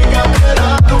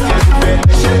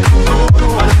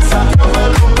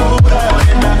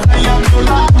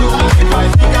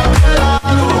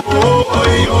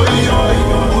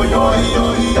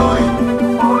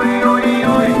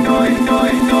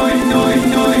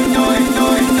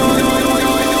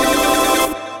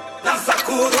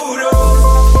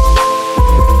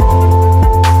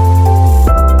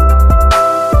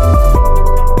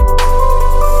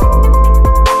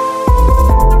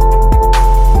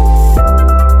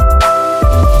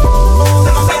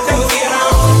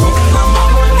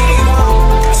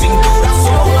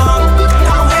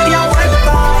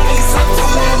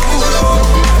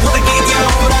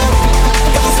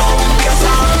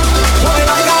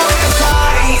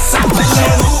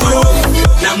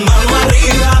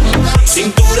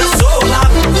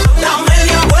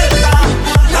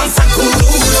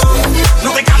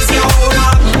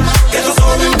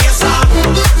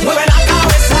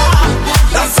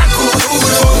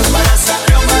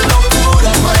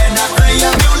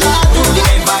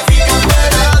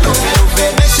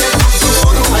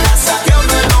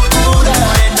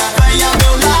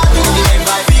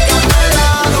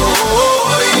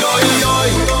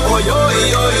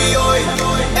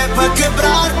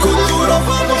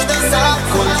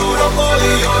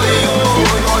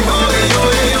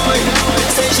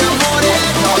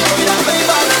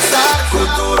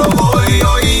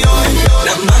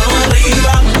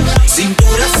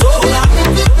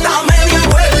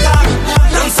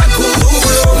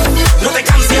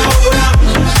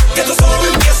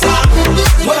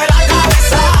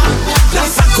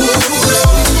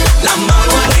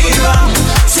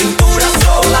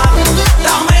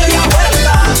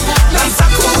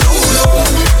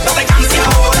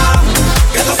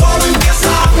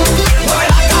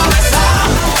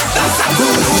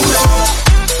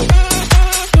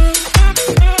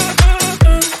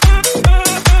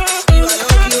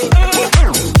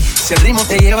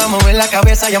la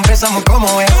cabeza, ya empezamos como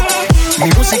es. Mi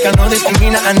música no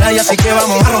discrimina a nadie, así que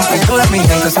vamos a romper. Toda mi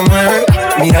gente se mueve,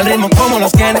 mira el ritmo como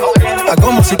los tiene.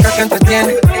 Hago música que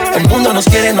entretiene. El mundo nos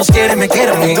quiere, me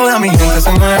quiere a mí. Toda mi gente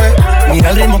se mueve, mira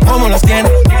el ritmo como los tiene.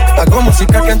 Hago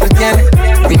música que entretiene.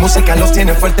 Mi música los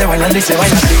tiene fuerte bailando y se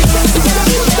baila así.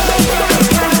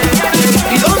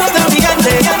 ¿Y dónde está mi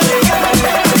gente?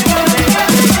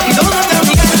 ¿Y dónde está mi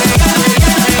gente?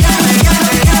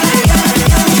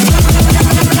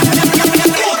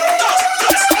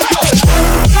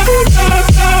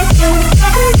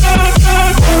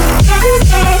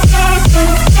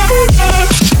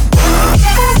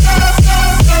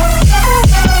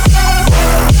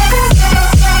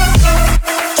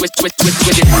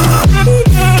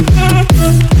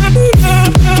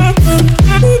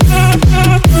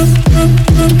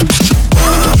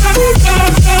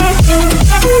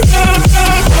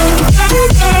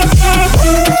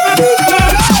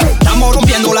 Estamos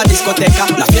rompiendo la discoteca,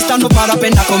 la fiesta no para,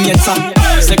 apenas comienza.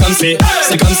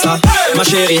 C'est comme ça, ma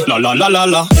chérie, la la la la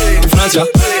la. Francia,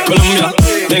 Colombia,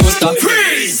 me gusta.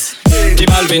 Freeze. Y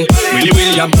Balvin, Willy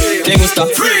William, te gusta.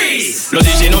 Freeze. Los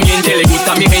DJ no mienten, le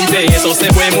gusta a mi gente y eso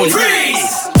se fue muy.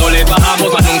 Freeze. No le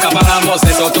bajamos, mas nunca paramos,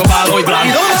 es otro palo y blanco.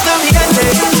 ¿Y dónde está mi gente?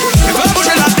 Me fue a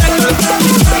escuchar la tecla.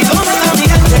 ¿Y dónde está mi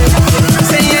gente?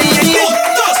 Say yeah, yeah, yeah.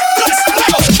 1, 2, 3,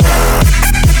 go.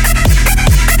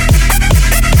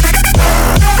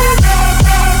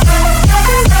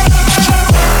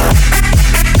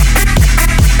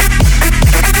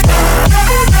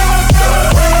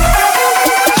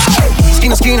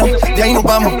 Esquina, de ahí nos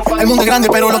vamos. El mundo es grande,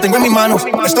 pero lo tengo en mis manos.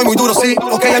 Estoy muy duro, sí,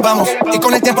 ok, ahí vamos. Y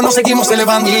con el tiempo nos seguimos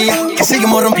elevando. Que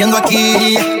seguimos rompiendo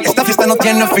aquí. Esta fiesta no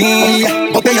tiene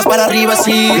fin. Botellas para arriba,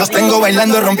 sí. Los tengo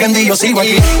bailando, rompiendo y yo sigo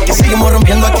aquí. Que seguimos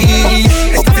rompiendo aquí.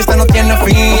 Esta fiesta no tiene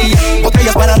fin.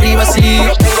 Botellas para arriba, sí.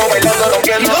 Los tengo bailando,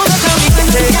 rompiendo. ¿Y dónde está mi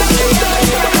gente?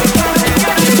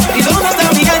 ¿Y dónde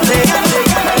está mi gente?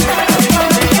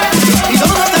 ¿Y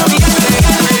dónde está mi gente?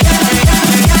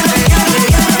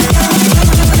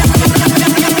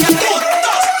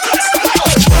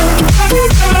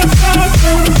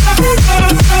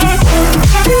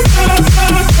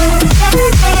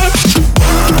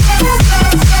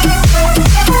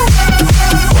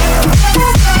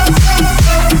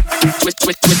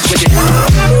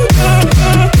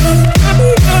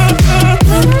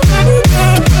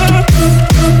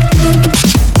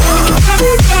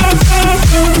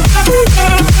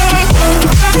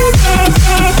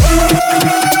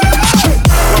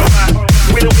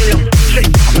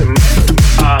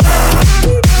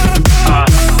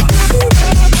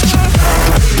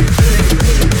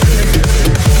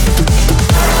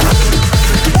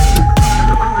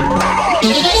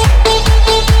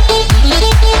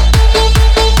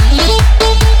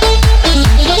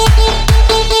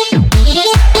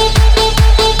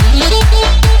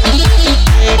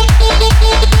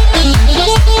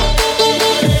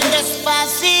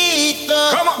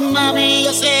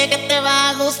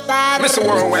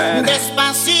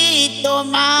 Despacito,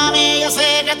 mami, yo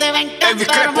sé que te va a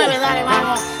encantar. Mueve, dale,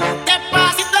 vamos.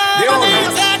 Despacito, mami,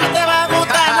 yo sé que te va a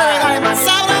gustar. Mueve, dale, más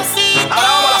sabrosito. Ahora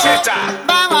vamos a la fiesta.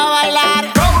 Vamos a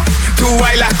bailar. Tú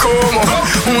bailas como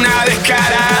una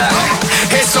descarada.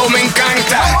 Eso me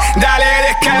encanta. Dale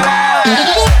descarada.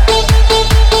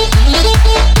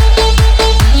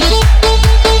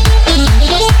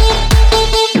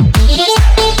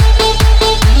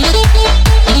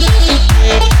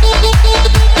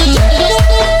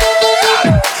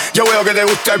 Yo veo que te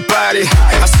gusta el party.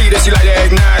 I see that you like to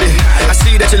ignite it. I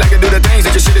see that you like to do the things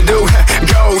that you shouldn't do.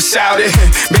 Go shout it.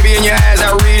 Baby, in your eyes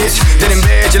I read it. Then in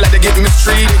bed you like to get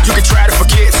mistreated. You can try to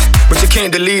forget, but you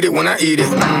can't delete it when I eat it.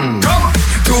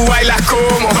 Tú bailas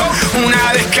como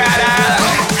una descarada.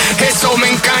 Eso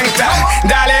me encanta.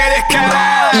 Dale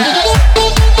descarada.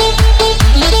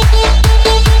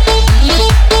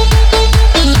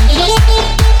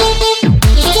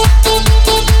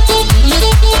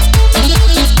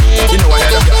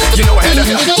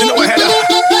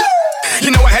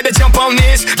 I had to jump on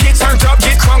this, get turned up,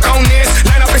 get crunk on this.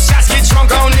 Line up the shots, get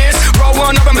drunk on this. Roll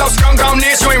one up and blow skunk on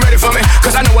this. You ain't ready for me,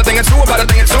 cause I know a thing or two about a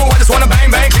thing or two. I just wanna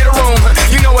bang, bang, clear the room.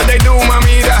 You know what they do,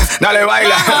 mamita. Dale,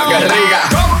 baila, que rica.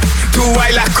 Tú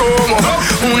bailas como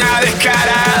una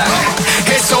descarada.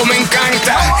 Eso me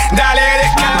encanta. Dale,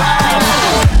 descarada.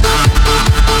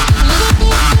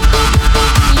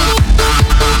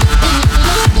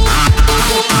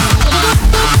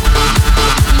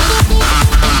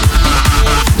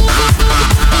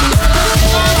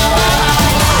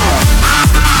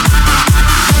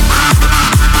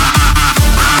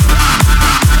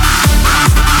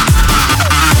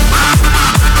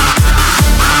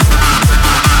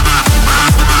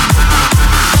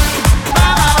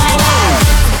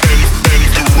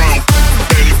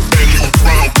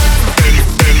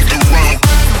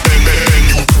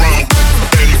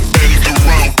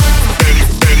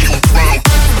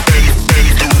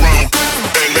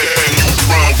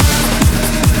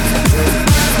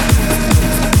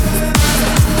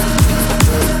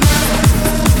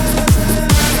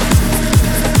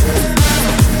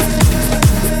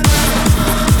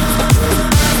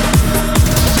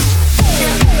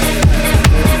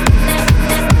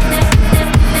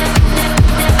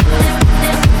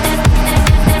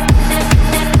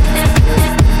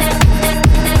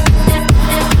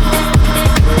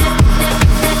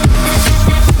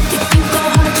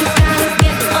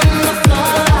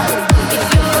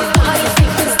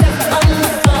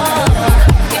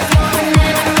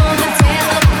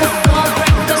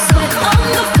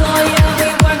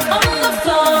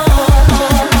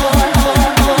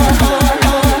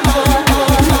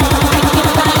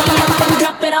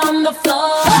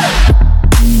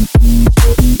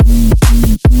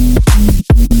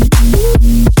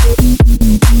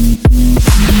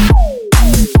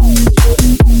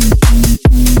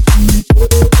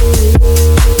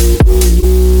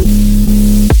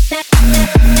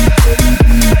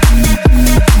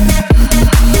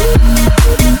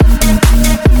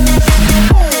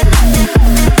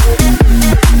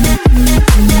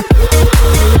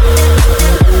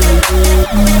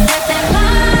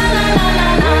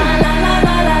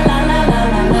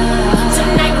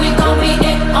 Tonight we gon' be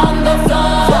it on the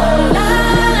floor.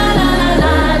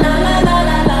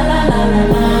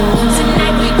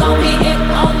 Tonight we gon' be it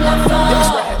on the floor.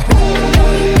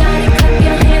 You gotta clap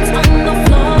your hands on the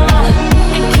floor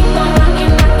and keep on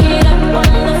rocking, rock it up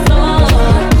on the floor.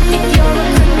 If you're a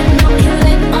criminal, kill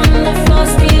it on the floor,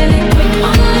 steal it quick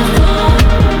on the floor,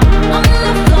 on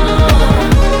the floor.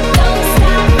 Don't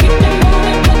stop, keep it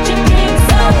moving, put your drinks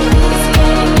up. It's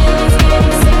getting ill, it's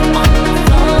getting sick on the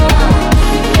floor.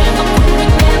 Never quit, we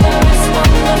never rest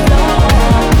on the floor.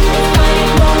 If I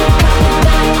ain't rolling, probably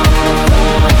die on the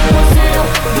floor. Brazil,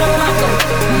 Morocco,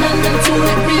 London to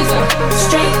Ibiza,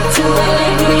 straight to LA,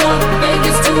 New York,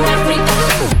 Vegas to Africa.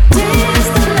 Dance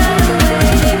the night away,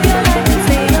 if you like to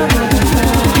stay on the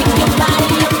floor. Pick your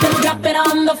body up and drop it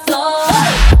on the floor.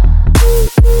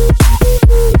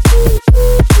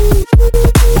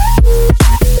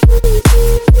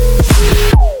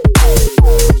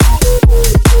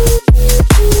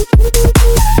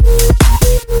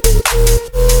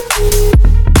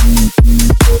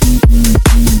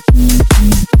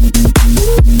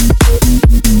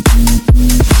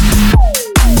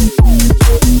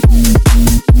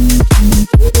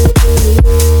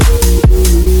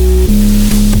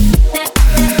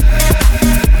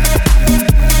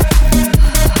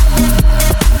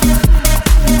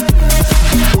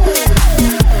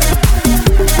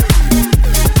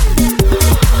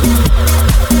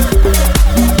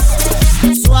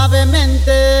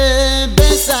 Suavemente,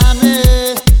 bésame,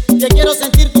 que quiero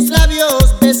sentir tus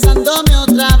labios besándome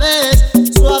otra vez.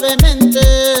 Suavemente,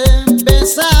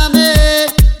 bésame,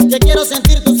 que quiero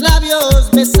sentir tus labios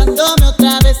besándome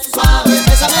otra vez. Suave,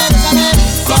 bésame, bésame,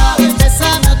 suave,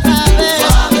 bésame otra vez.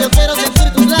 Suave, yo quiero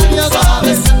sentir tus labios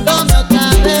besándome otra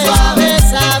vez. Suave,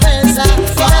 besa, besa,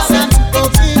 bésame un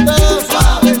poquito.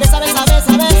 Suave, besa, besa,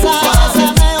 besa, besa,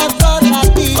 bésame otro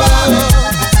ratito.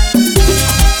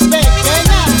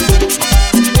 Pequeña,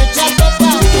 échate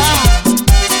pa' acá.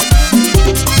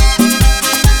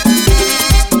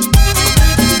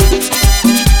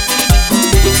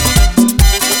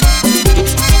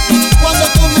 Cuando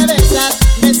tú me besas,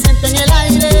 me siento en el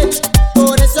aire.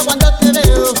 Por eso cuando te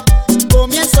veo,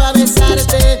 comienzo a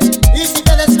besarte. Y si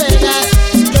te despegas,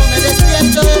 yo me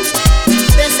despierto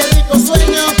de ese rico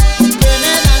sueño que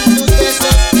me dan tus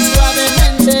besos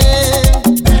suavemente.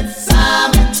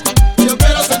 Bésame, yo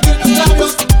quiero sentir tus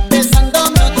labios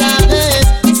besándome otra vez.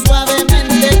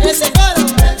 Suavemente, ese coro.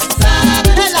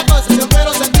 Bésame, es la cosa, yo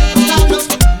quiero sentir tus labios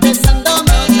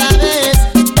besándome otra vez.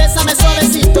 Bésame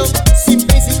suavecito, sin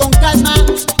prisa y con calma.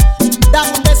 Dame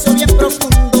un beso bien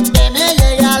profundo que me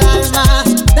llegue al alma.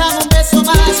 Dame un beso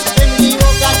más, en mi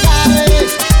boca cabe.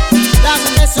 Dame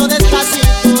un beso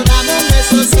despacito, dame un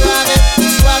beso suave,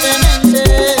 suavemente.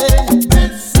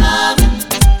 Bésame,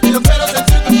 yo quiero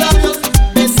sentir tus labios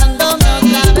besándome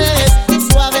otra vez.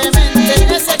 Suavemente,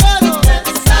 ese coro.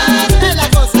 Bésame, es la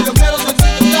cosa, yo quiero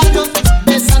sentir tus labios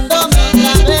besándome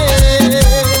otra vez.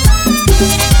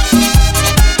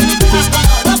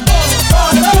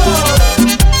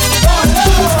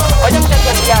 Oye, muchacho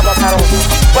del diablo, caro.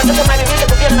 Cuéntate más vivir que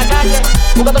tú tienes en la calle.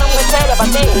 Búscate una mujer seria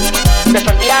para ti. Te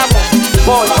sorteamos,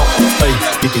 pollo. Ey,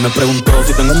 y tú me preguntó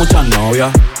si tengo muchas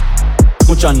novias.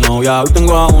 Muchas novias, hoy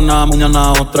tengo a una, mañana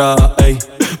a otra, ey.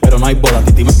 Pero no hay boda.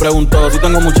 Titi me preguntó si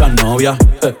tengo muchas novias.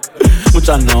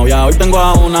 Muchas novias, hoy tengo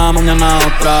a una, mañana a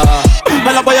otra.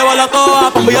 Me la voy a llevar a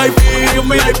todas con un VIP,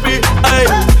 ey.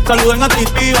 Saluden a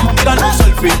Titi, vamos a tirar un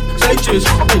selfie. Say cheese,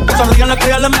 sonrían las que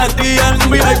ya le metían. Un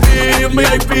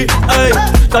VIP, ey.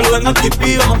 Saluden a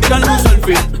Titi, vamos a tirar un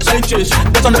selfie. Say cheese,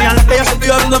 que sonrían las que ya se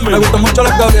olvidaron de mí. Me gustan mucho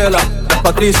las Gabriela, las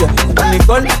Patricia, las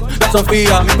Nicole, las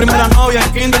Sofía. Mi primera novia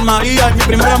en Kinder María. Y mi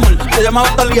primer amor se llamaba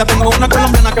Talía. Tengo una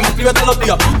colombiana que me escribe todos los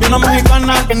días. Y una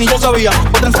mexicana que ni yo sabía.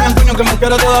 Otra en San Antonio que me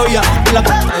quiere todavía. Y la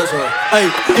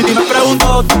ey, Titi me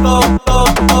preguntó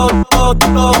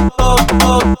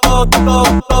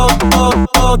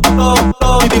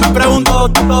Titi me preguntó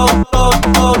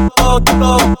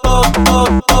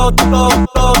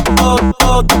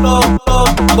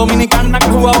dominicana que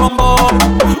juega bombón,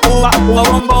 juega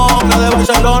bombón, la de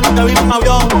Barcelona que vino en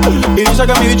avión y dice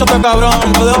que mi bicho está cabrón.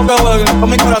 Yo dejo que juegue con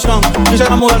mi corazón. Dice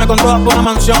que mudarme con todas por una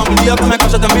mansión. El día que me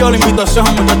case te envío la invitación,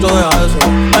 muchacho, deja eso.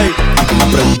 Ey, me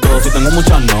preguntó si tengo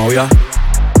muchas novias.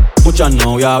 Muchas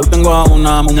novias, hoy tengo a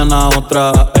una, mañana a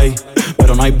otra, ey.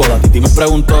 Pero no hay boda. Titi me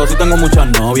preguntó si tengo muchas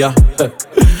novias.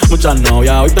 Muchas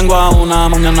novias, hoy tengo a una,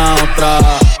 mañana a otra.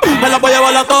 Me las voy a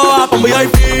llevar a todas con un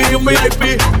VIP,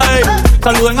 ey.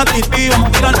 saluden a Titi, vamos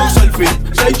a tirarnos un selfie.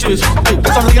 6 chis,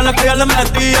 que sonrían las que ya le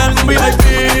metían. Un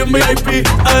VIP,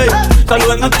 ey.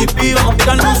 Saluden a Titi, vamos a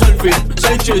tirarnos un selfie.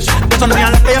 6 chis, que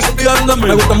sonrían las que ya se olvidaron de mí.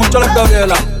 Me gusta mucho la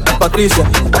Gabriela, la Patricia,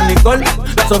 la Nicole,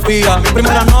 la Sofía. Mi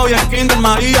primera novia en Kinder,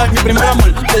 María. Y mi primer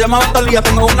amor se llamaba Talía.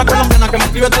 Tengo una colombiana que me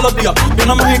escribe todos los días. Y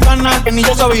una mexicana que ni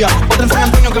yo sabía. Otra en San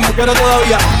Antonio que me quiere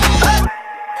todavía.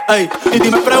 Ey, y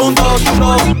si me pregunto,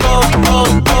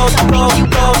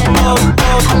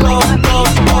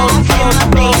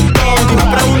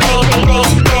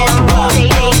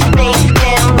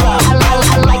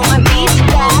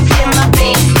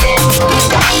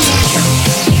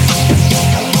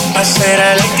 I said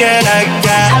I like it like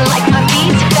that. I like my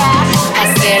beats fast. I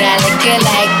said I like it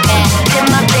like that. Get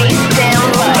my bass down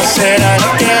low. I said I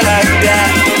like it like that.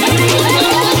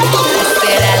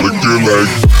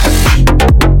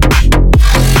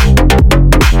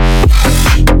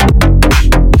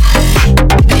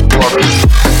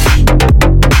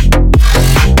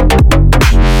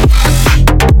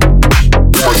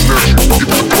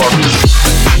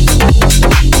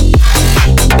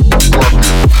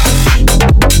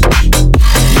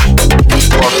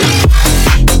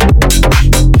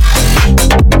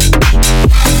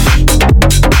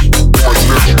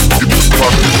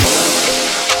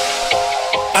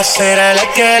 I said I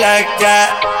like it like that.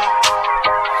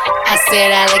 I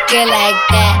said I like it like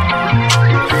that.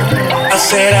 I said I like it like that. I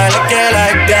said I like it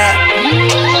like that.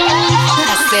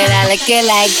 I said I like it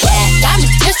like that. I'm a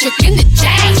district in the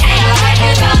chain.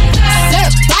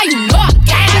 Certified, you know I'm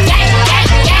gang.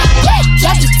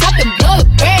 Drop the top and blow the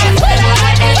brand.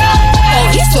 Oh,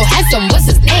 he's so handsome, what's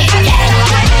his name?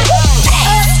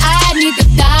 I need the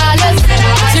dollars,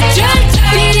 so just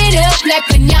beat it up like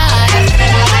piñata.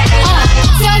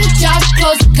 Tell the jobs,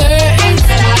 close the curtains.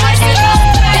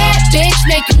 That bitch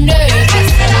make you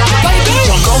nervous.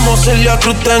 Como Celia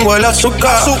Cruz tengo el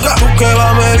azúcar. Tú que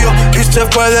va medio y se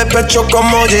fue de pecho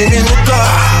como Ginny Luca.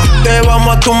 Te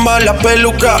vamos a tumbar la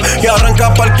peluca y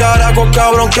arranca pa'l carajo,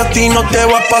 cabrón, que a ti no te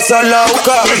va a pasar la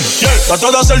boca.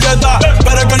 Trato de hacer dieta,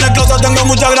 pero es que en el closet tengo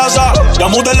mucha grasa. Ya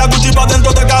mudé la Gucci pa'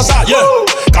 dentro de casa, yeah.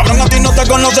 Cabrón, a ti no te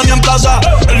conocen ni en plaza.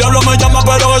 El diablo me llama,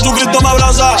 pero Jesucristo me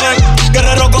abraza.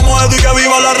 Guerrero como Eddie, que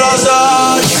viva la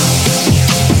raza.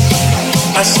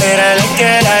 I said I like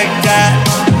it like that.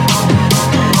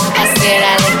 I said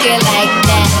I like it like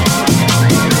that.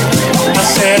 I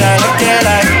said I like it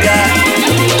like that.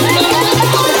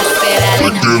 I said I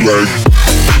like it like that.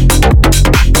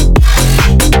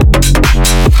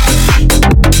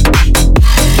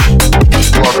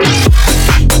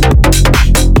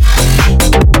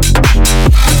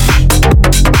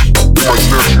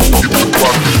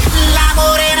 La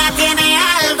morena tiene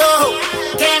algo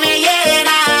que me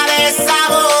llena de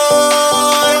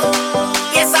sabor.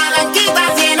 Y esa blanquita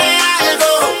tiene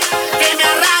algo que me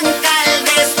arranca el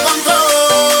descontrol.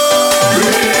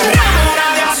 Una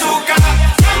de azúcar,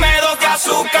 dame 2 de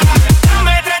azúcar,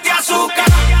 dame 3 de azúcar.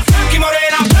 Blanqui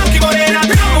morena,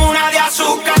 dame una de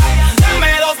azúcar,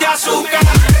 dame 2 de azúcar,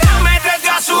 dame 3 de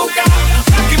azúcar.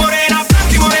 Blanqui morena,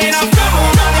 dame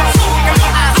una de azúcar,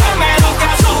 dame 2 de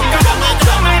azúcar,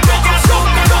 dame 3 de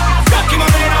azúcar. Blanqui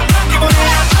morena,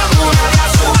 dame una de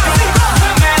azúcar,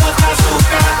 dame 2 de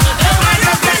azúcar, dame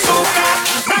 3 de azúcar.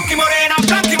 Blanqui morena,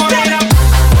 blanqui morena.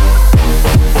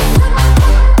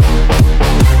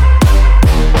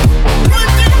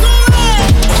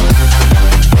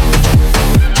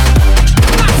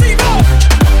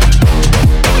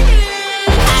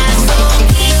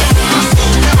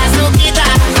 Azuquita,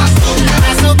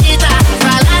 azuquita,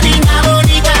 pa' la niña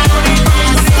bonita.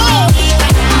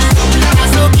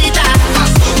 Azuquita,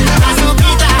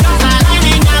 azuquita, pa' la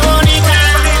niña bonita.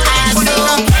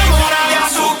 Una de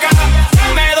azúcar,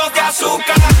 dame 2 de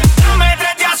azúcar, dame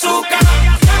 3 de azúcar.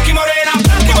 Blanqui morena,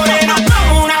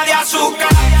 dame una de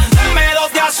azúcar, dame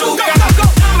 2 de azúcar,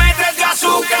 dame 3 de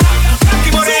azúcar.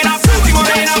 Blanqui morena,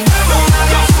 dame una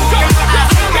de azúcar,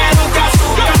 dame 2 de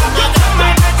azúcar, dame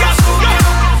 3 de azúcar.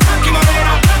 Blanqui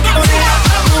morena, dame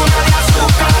una de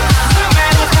azúcar, dame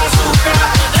 2 de azúcar,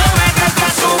 dame 3 de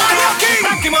azúcar.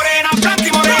 Blanqui morena,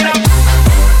 blanqui morena.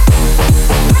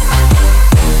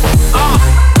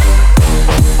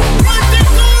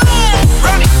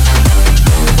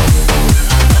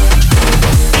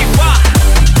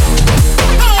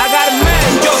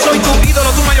 Yo soy tu ídolo,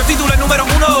 tu mayor título, el número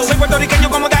 1. Soy puertorriqueño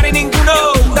como Dari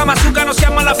ninguno. Dame azúcar, no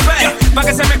seas mala fe, pa'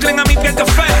 que se mezclen a mi piel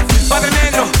café. Padre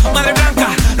negro, madre blanca,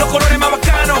 los colores más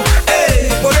bacanos.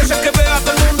 Por eso es que veo a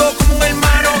todo el mundo como un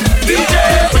hermano. DJ,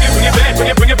 bring it back, bring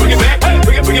it back, bring it back,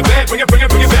 bring it back,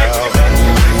 bring it back.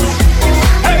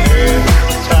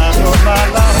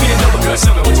 Girl,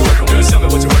 show me what you working, girl, show me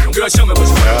what you working, girl, show me what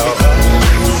you working.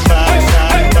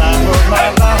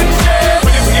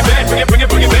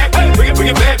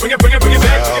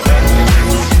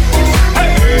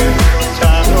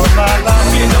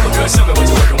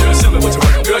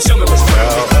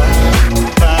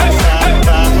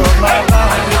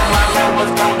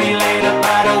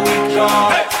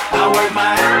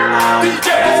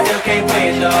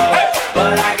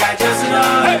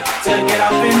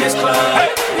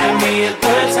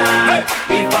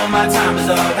 my time is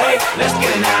up. Hey, let's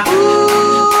get it now.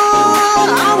 Ooh,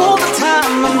 I want the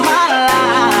time of my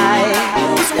life.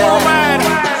 Yeah.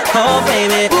 Oh,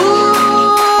 baby.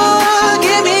 Ooh,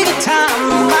 give me the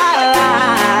time of my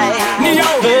life. Neo,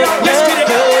 let's get it.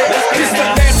 This is the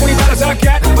last $20 I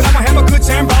got, but I'ma have a good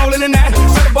time ballin' in that.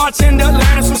 Tell the bartender,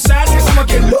 line up some sides, cause I'ma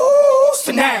get loose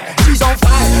tonight. She's on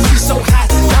fire, she's so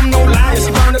hot, I'm no liar, she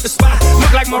burn up the spot.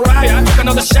 Look like Mariah, I took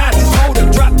another shot. Hold her,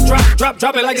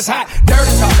 drop it like it's hot.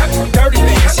 Dirty talk, dirty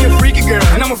dance, she a freaky girl,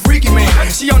 and I'm a freaky man.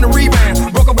 She on the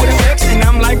rebound, broke up with an ex, and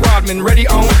I'm like Rodman, ready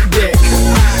on deck.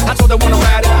 I told her wanna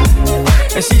ride out,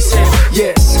 and she said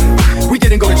yes. We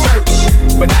didn't go to church,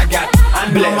 but I got I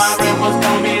knew my rent was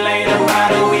gonna be late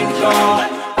about a week ago.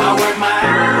 I work my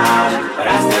ass out, but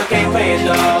I still can't pay it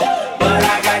though. But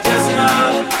I got just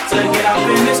enough to get off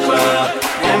in this club.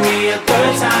 Have me a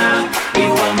good time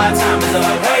before my time is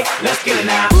up. Hey, let's get it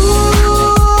now.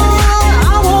 Ooh,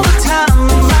 I want the time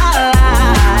of my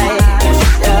life.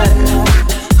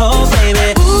 Yeah. Oh,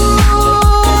 baby. Ooh,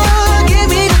 give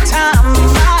me the time of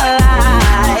my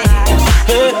life.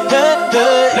 Hey, hey,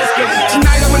 hey. Let's get it now.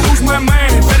 Tonight I'ma lose my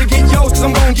mind. Better get yours, cause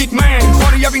I'm gon' get mine.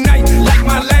 Party every night, like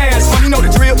my last. You know the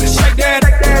drill. Shake that.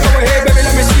 Go ahead, baby,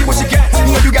 let me see what you got.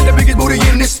 You know you got the biggest booty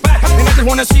in this spot, and I just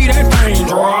wanna see that thing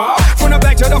drop. From the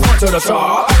back to the front to the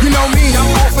top. You know me, I'm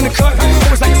off in the cut.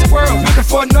 Always like a squirrel, looking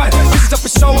for a nut. This is up for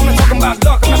show, I'm not talking about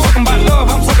luck. I'm not talking about love,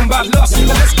 I'm talking about lust.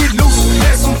 Now let's get loose,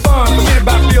 have some fun. Forget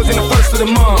about bills in the first of the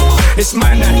month. It's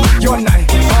my night, your night,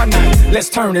 our night. Let's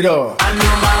turn it up. I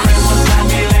knew my rent was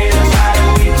gonna be late about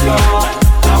a week ago.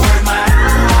 I work my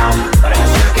ass out, but I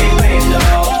still can't pay it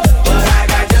though. But I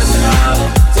got just enough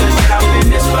to get off in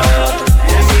this club.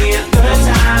 Have me a good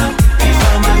time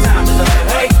before my time is up.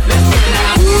 Hey, let's get it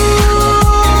now. Ooh,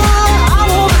 I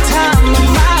want the time of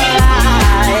my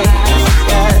life.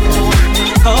 Yeah.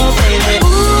 Oh, baby.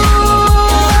 Ooh,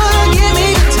 give me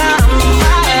the time of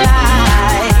my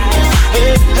life.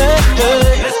 Hey, hey,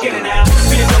 hey. Let's get it now.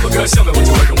 Bend over, girl, show me what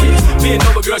you're working with. Bend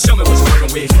over, girl, show me what you're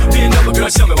working with. Bend over, girl,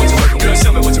 show me what you're working with. Girl,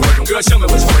 show me what you're working with. Girl, show me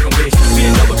what you're working with.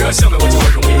 Bend over, girl, show me what you're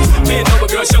working with. Bend over,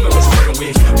 girl, show me what you're working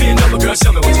with. Bend over, girl,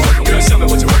 show me what you're working with. Girl, show me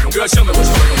what you're working with. Girl, show me what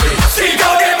you're working with. Cinco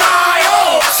de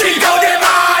Mayo, Cinco de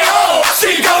Mayo,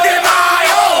 Cinco de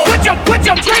Mayo. Put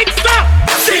your drinks up.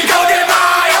 Cinco de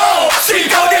Mayo,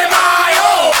 Cinco de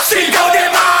Mayo, Cinco de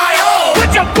Mayo.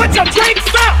 Put your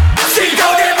drinks up. Cinco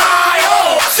de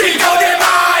Mayo, Cinco de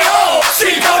Mayo,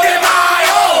 Cinco de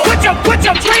Mayo. Put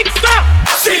your drinks up.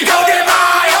 Cinco de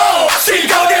Mayo,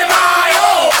 Cinco de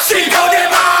Mayo, Cinco de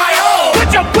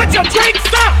Mayo. Put your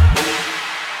drinks up.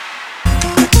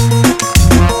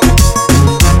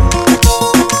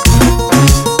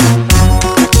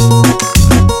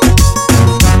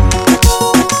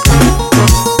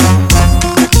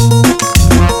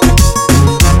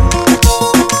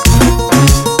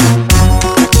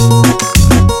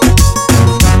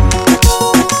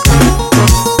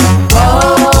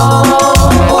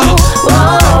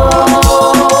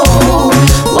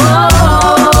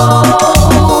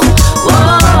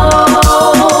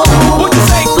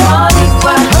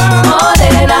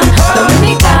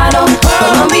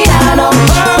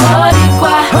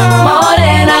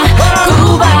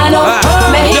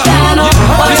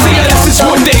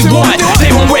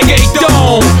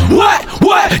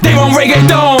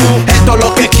 Esto es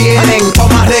lo que quieren,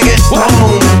 toma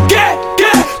reggaetón.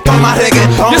 Toma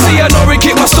reggaetón. You see, I know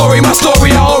kick my story,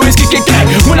 I always kick it gang.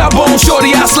 When I bone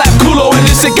shorty, I slap culo and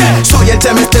this again. Soy el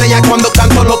tema estrella cuando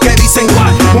canto lo que dicen.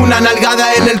 Una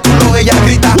nalgada en el culo, ella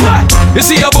grita. You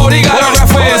see, a body got a rap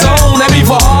for his own. Let me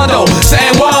for Hondo,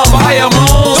 San Juan,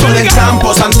 Bayamón. Soy del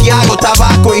campo, Santiago,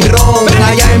 tabaco y ron.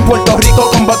 Allá en Puerto Rico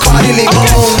con Bacardi y limón.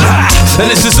 And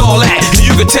this is all that,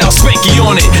 you can tell Spanky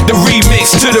on it. The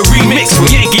remix to the remix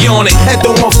with Yankee on it.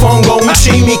 Esto es un mofongo, un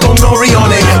chimi con nori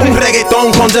on it. Un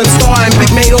reggaetón con Dance Star and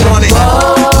Big Mato on it.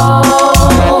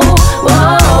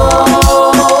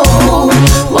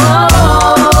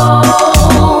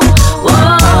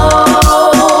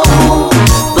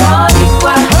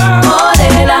 Boricua,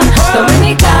 morena,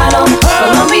 dominicano,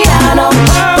 colombiano.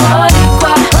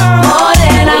 Boricua,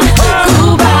 morena,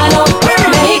 cubano,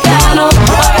 mexicano.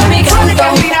 Oiga mi canto.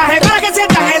 Para que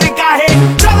sientas el encaje.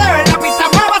 Brother en la pista,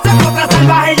 muévase contra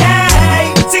salvaje.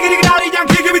 Yeah. Sigue y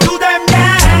Yankee, give it to them.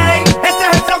 Yeah. Este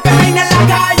es el flow que reina en la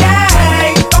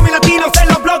calle. Con mi latino se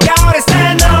los bloquea, ahora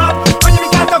stand up. Oye mi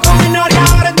canto con mi noria,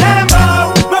 ahora es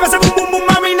dembow. Muévese boom boom boom,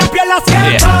 mami, no pierdas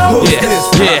tiempo.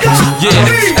 Yeah.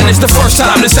 And it's the first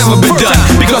time this ever been done,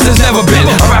 because there's never been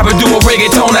a rapper do a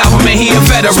reggaeton album and he a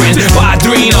veteran.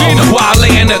 Padrino, while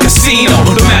laying in the casino.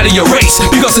 No matter your race,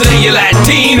 because today you're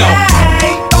Latino.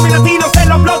 Con mi latino se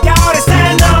los bloquea, ahora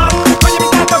stand up. Oye mi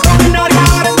canto con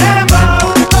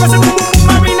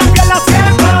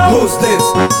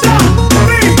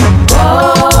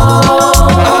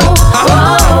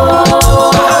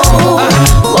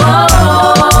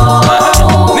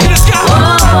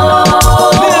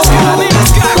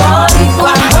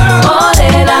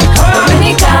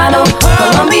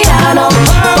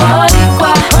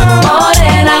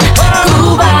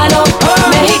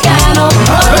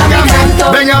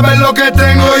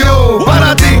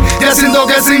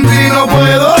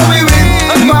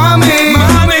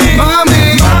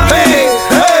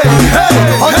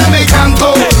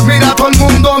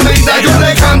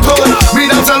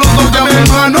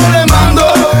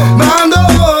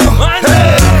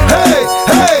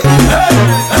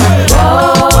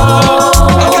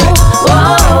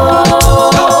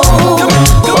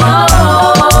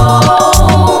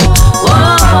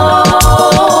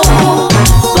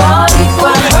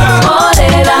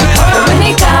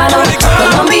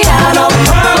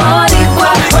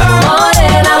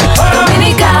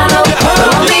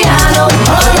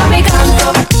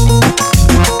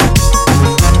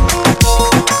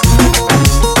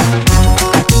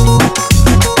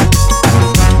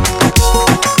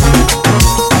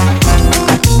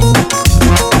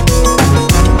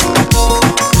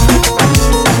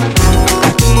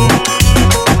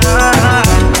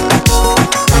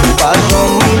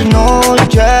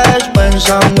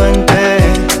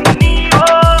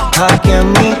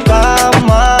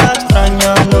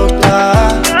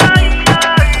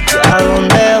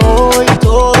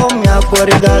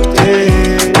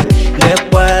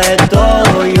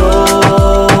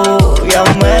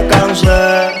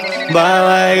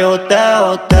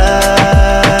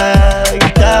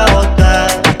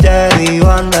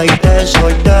te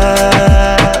solté,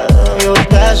 yo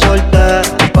te solté,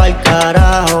 pa'l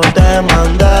carajo te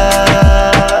mandé,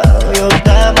 yo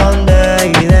te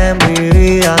mandé y de mi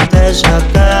vida te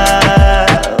saqué,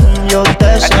 yo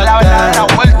te saqué,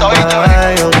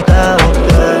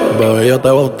 bebé, yo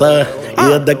te boté. Y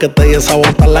desde que te di esa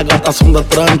bota, las gatas son de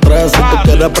 3 en 3. Si tú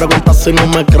quieres preguntar si no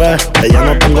me crees, de ella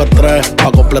no tengo estrés.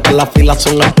 Pa' completar la fila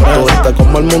son express. Tú viste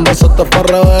como el mundo se te fue al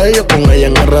revés. Yo con ella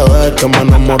en RD, que me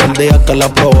enamoré el día que la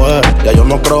probé. Ya yo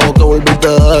no creo que volví te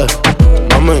dé,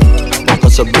 mami, porque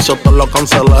el servicio te lo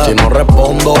cancelé. Si no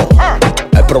respondo,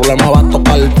 el problema va a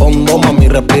tocar el fondo. Mami,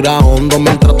 respira hondo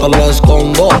mientras te lo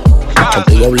escondo.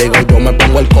 Contigo obligo y yo me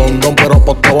pongo el condón, pero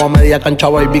posteo a media cancha,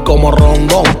 baby, como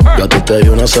rondón. Yo a ti te di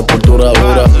una sepultura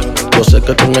dura. Yo sé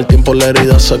que con el tiempo la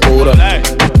herida se cura.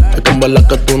 Es que en verdad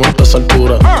que tú no estás a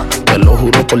altura. Te lo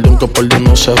juro por Dios que por Dios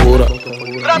no se jura.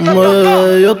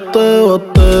 Yo te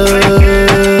boté,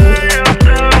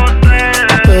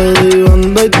 te di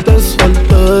banda y te solté.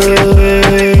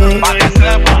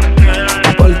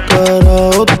 Pa'l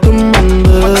carajo te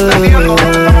mandé.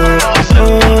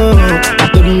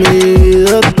 De mi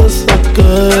vida te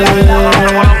saqué.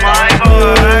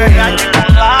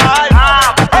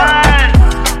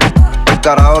 Pa'l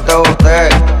carajo te boté.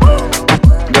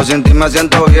 Yo sin ti me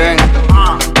siento bien.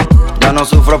 Ya no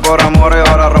sufro por amores,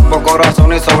 ahora rompo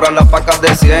corazón y sobran las pacas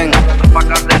de 100.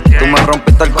 Tú me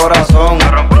rompiste el corazón,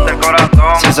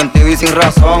 sin sentido y sin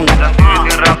razón.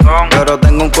 Pero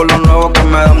tengo un culo nuevo que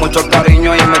me da mucho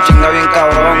cariño y me chinga bien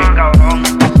cabrón.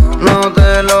 No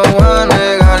te lo voy a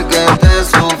negar que te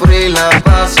sufrí, la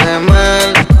pasé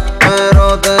mal,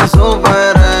 pero te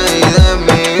superé y de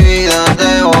mi vida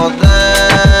te boté.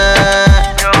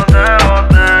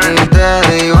 Y te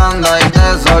di banda y te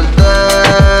solté.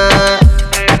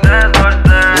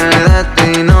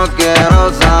 No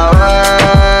quiero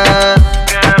saber,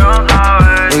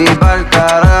 y pa'l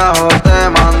carajo te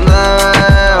mandé.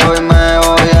 Hoy me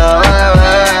voy a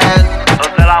beber.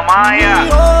 Donde la maya.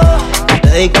 Te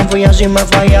di confianza y me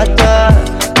fallaste.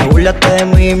 Me burlaste de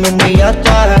mí y me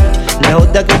humillaste.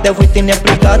 Lejos de aquí te fuiste y ni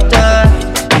explicaste.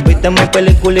 Viste mi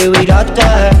película y viraste.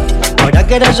 Ahora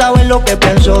quieres saber lo que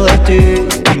pienso de ti.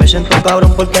 Me siento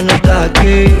cabrón porque no estás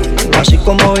aquí. Así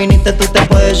como viniste tú te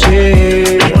puedes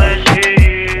ir.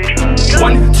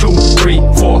 1, 2, 3,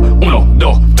 4, 1,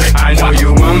 2, 3. I know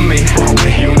you want me,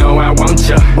 you know I want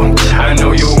ya. I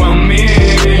know you want me,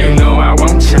 you know I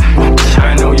want ya.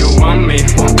 I know you want me,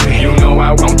 you know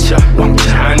I want ya.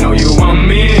 I know you want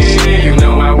me, you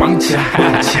know I want ya.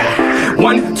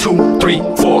 1, 2, 3,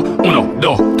 4, 1,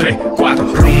 2, 3, 4.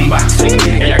 Rumba, sí,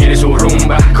 ella quiere su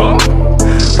rumba.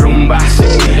 Rumba, sí,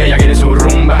 ella quiere su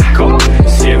rumba.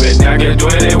 Si es verdad que tú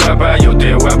eres guapa, yo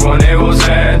te voy a poner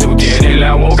gozar. Tú tienes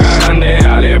la boca grande,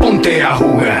 dale, ponte a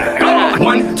jugar.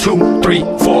 1, 2, 3,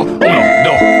 4, 1, 2,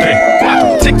 3,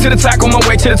 4. Tick to the top, on my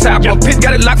way to the top. Your pit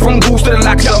got it locked from goose to the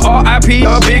lock. The R.I.P.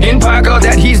 a big empire,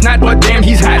 that he's not, but damn,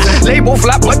 he's hot. Label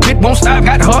flop, but pit won't stop.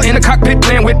 Got her in the cockpit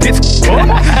playing with pits.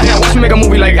 Now watch me make a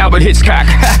movie like Albert Hitchcock.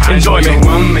 Enjoy me. You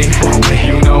want me,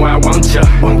 you know I want ya.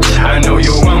 I know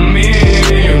you want me,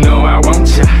 you know I want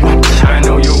ya. I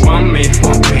know you want me,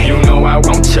 you know I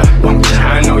want ya.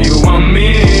 I know you want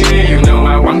me, you know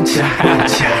I want ya.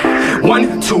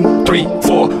 1, 2, 3,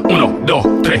 4, 1,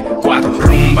 2, 3, 4.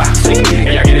 Rumba, sí,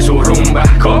 ella quiere su rumba.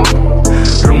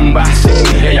 Rumba, sí,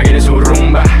 ella quiere su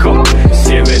rumba.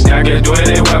 Si es verdad que tú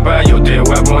eres guapa, yo te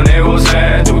voy a poner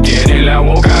gozar. Tú tienes la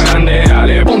boca grande,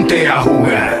 dale, ponte a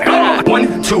jugar. 1,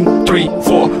 2, 3,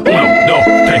 4, 1, 2,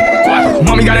 3, 4.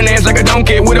 Mommy got an ass like a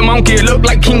donkey with a monkey, look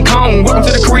like King Kong. Welcome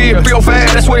to the crib, feel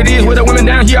fast, that's what it is with the women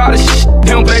down here. All the shit,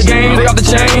 they don't play games, they off the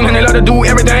chain, and they love to do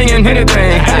everything and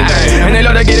anything. And they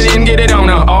love to get it in, get it on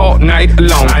her all night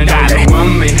long. I know you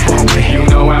want me, you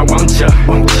know I want ya.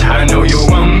 I know you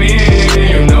want me,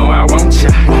 you know I want ya.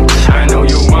 I know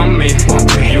you want me,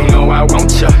 you know I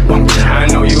want ya. I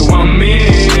know you want me,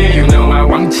 you know I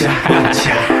want ya.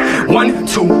 1,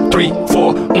 2, 3,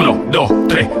 4, 1, 2,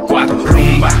 3, 4.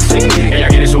 Rumba, sí, ella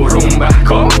quiere su rumba.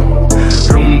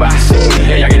 Rumba, sí,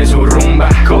 ella quiere su rumba.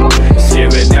 Si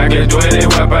es verdad que tú eres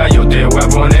guapa, yo te voy a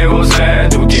poner gozar.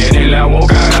 Tú tienes la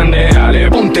boca grande, dale,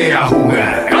 ponte a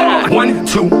jugar. 1,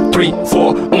 2, 3,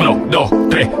 4, 1, 2,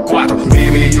 3, 4.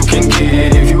 Baby, you can get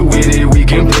it if you with it, we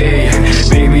can play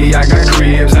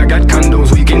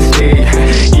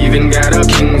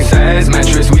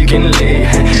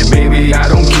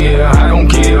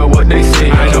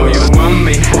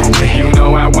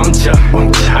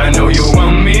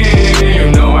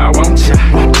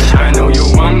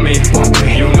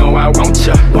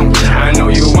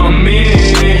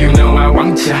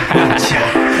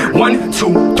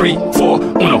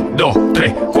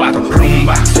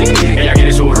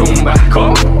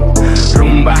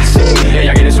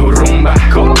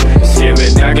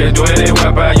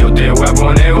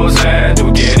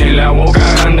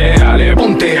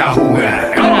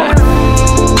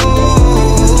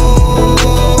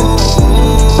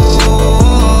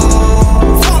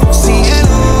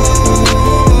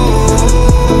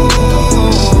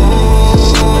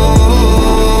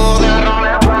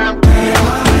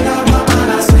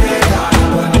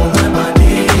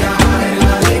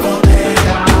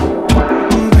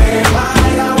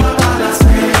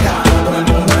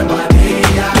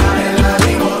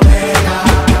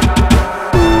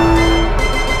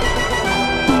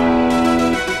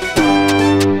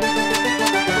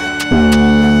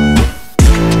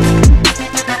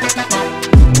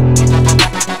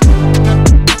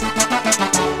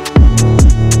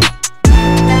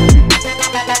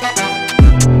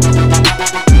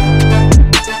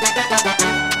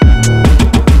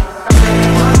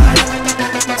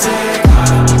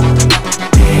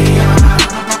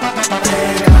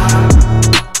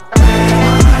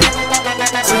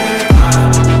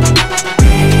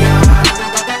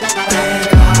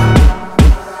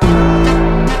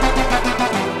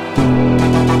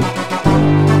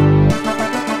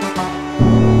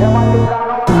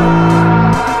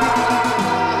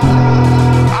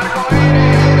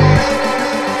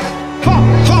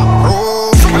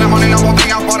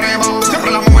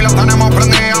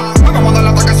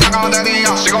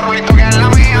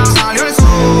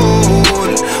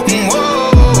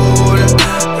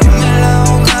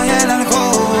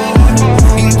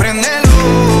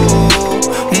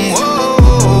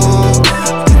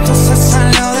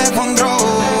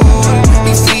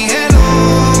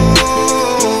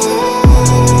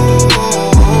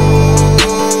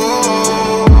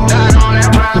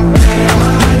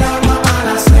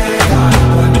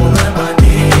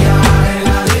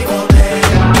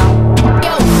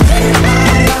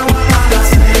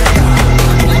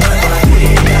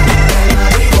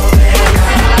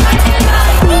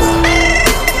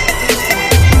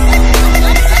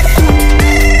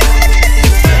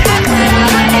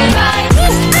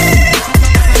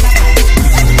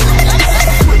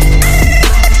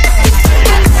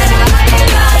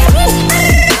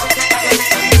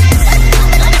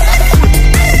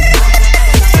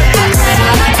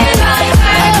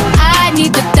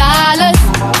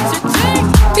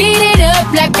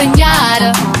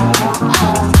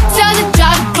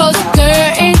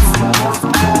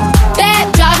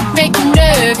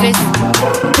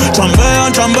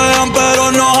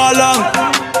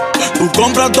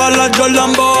Compra todas las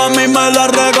Jordan, a mí me las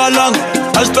regalan.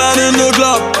 I spend in the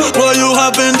club, what you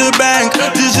have in the bank.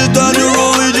 This is the new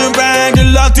religion bank,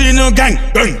 el Latino gang.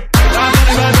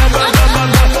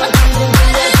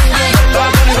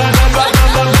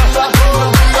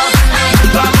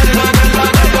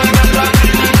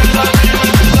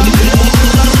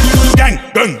 Gang,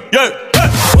 gang, yeah.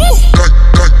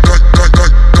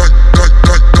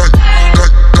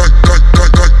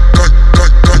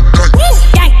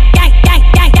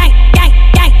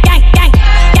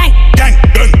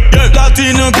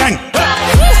 Latino gang.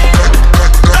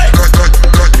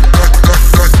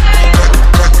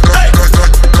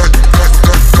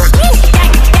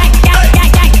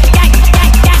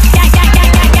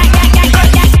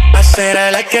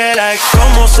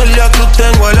 Como Celia Cruz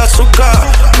tengo el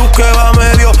azúcar. Tú que va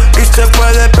medio y se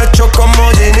fue de pecho como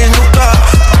Ginny Luca.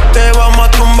 Te vamos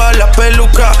a tumbar la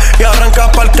peluca y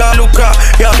arranca pa'l caluca.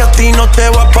 Y a que a ti no te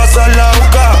va a pasar la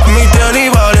boca. Mi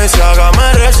tenis Balenciaga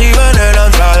me reciben en la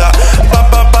entrada.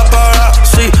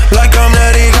 Sí, like I'm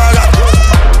Lady Gaga.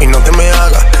 Y no te me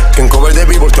hagas que en cover de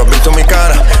Bieber tú has visto mi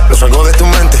cara. Lo salgo de tu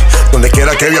mente, donde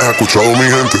quiera que viajes, escuchado mi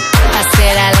gente.